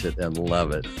watch it and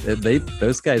love it.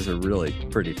 Those guys are really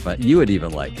pretty fun. You would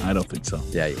even like it. I don't think so.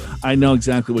 Yeah, you would. I know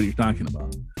exactly what you're talking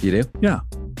about. You do? Yeah.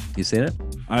 You seen it?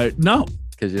 No.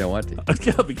 Because you don't want to.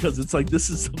 Yeah, because it's like this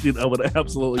is something I would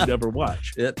absolutely never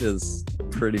watch. It is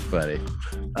pretty funny.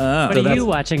 What are you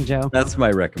watching, Joe? That's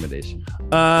my recommendation.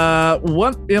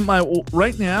 What am I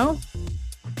right now?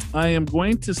 I am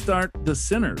going to start The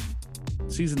Sinner,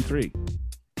 season 3.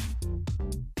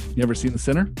 You ever seen The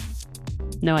Sinner?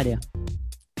 No idea.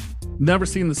 Never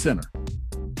seen The Sinner.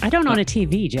 I don't own a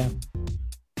TV, Joe.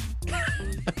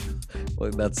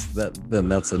 Well, that's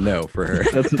a no for her.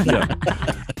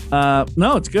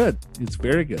 No, it's good. It's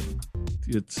very good.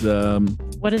 It's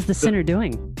what is The Sinner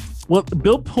doing? Well,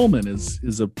 Bill Pullman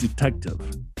is a detective,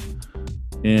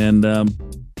 and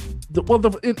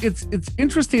it's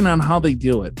interesting on how they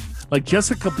do it. Like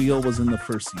Jessica Biel was in the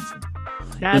first season.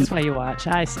 That's why you watch.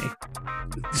 I see.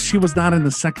 She was not in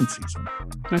the second season.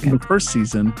 Okay. In the first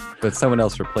season, But someone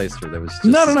else replaced her. That was just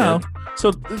no.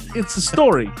 So it's a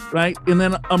story, right? And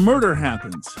then a murder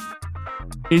happens.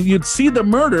 And you'd see the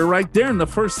murder right there in the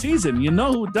first season. You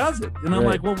know who does it. And I'm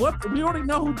like, well, what? We already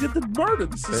know who did the murder.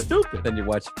 This is stupid. Then you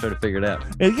watch, try to figure it out.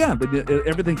 And yeah, but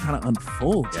everything kind of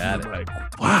unfolds. Got it.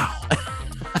 Like, wow.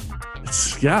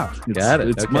 It's okay.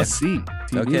 must see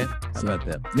TV. Okay. How about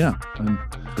that? Yeah.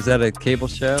 Is that a cable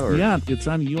show? Or? Yeah, it's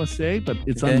on USA, but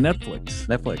it's on Netflix.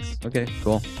 Netflix. Okay,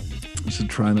 cool. You should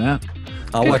try that.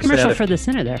 I'll Good watch commercial that. for The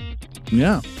Sinner there.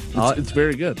 Yeah. It's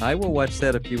very good. I will watch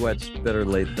that if you watch Better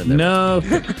Late Than Never. No.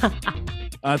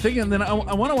 I think, and then I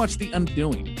want to watch The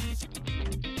Undoing,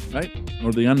 right?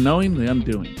 Or The Unknowing, The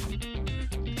Undoing.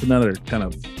 It's another kind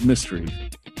of mystery.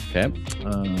 Okay.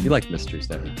 You like mysteries,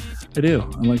 don't you? I do.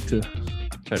 I like to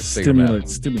Try to figure them out.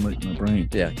 stimulate my brain.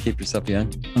 Yeah, keep yourself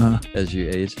young as you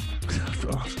age.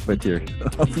 With your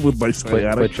with my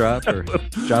sciatic. foot drop or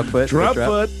drop foot. Drop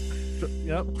foot.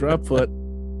 Yep, drop foot.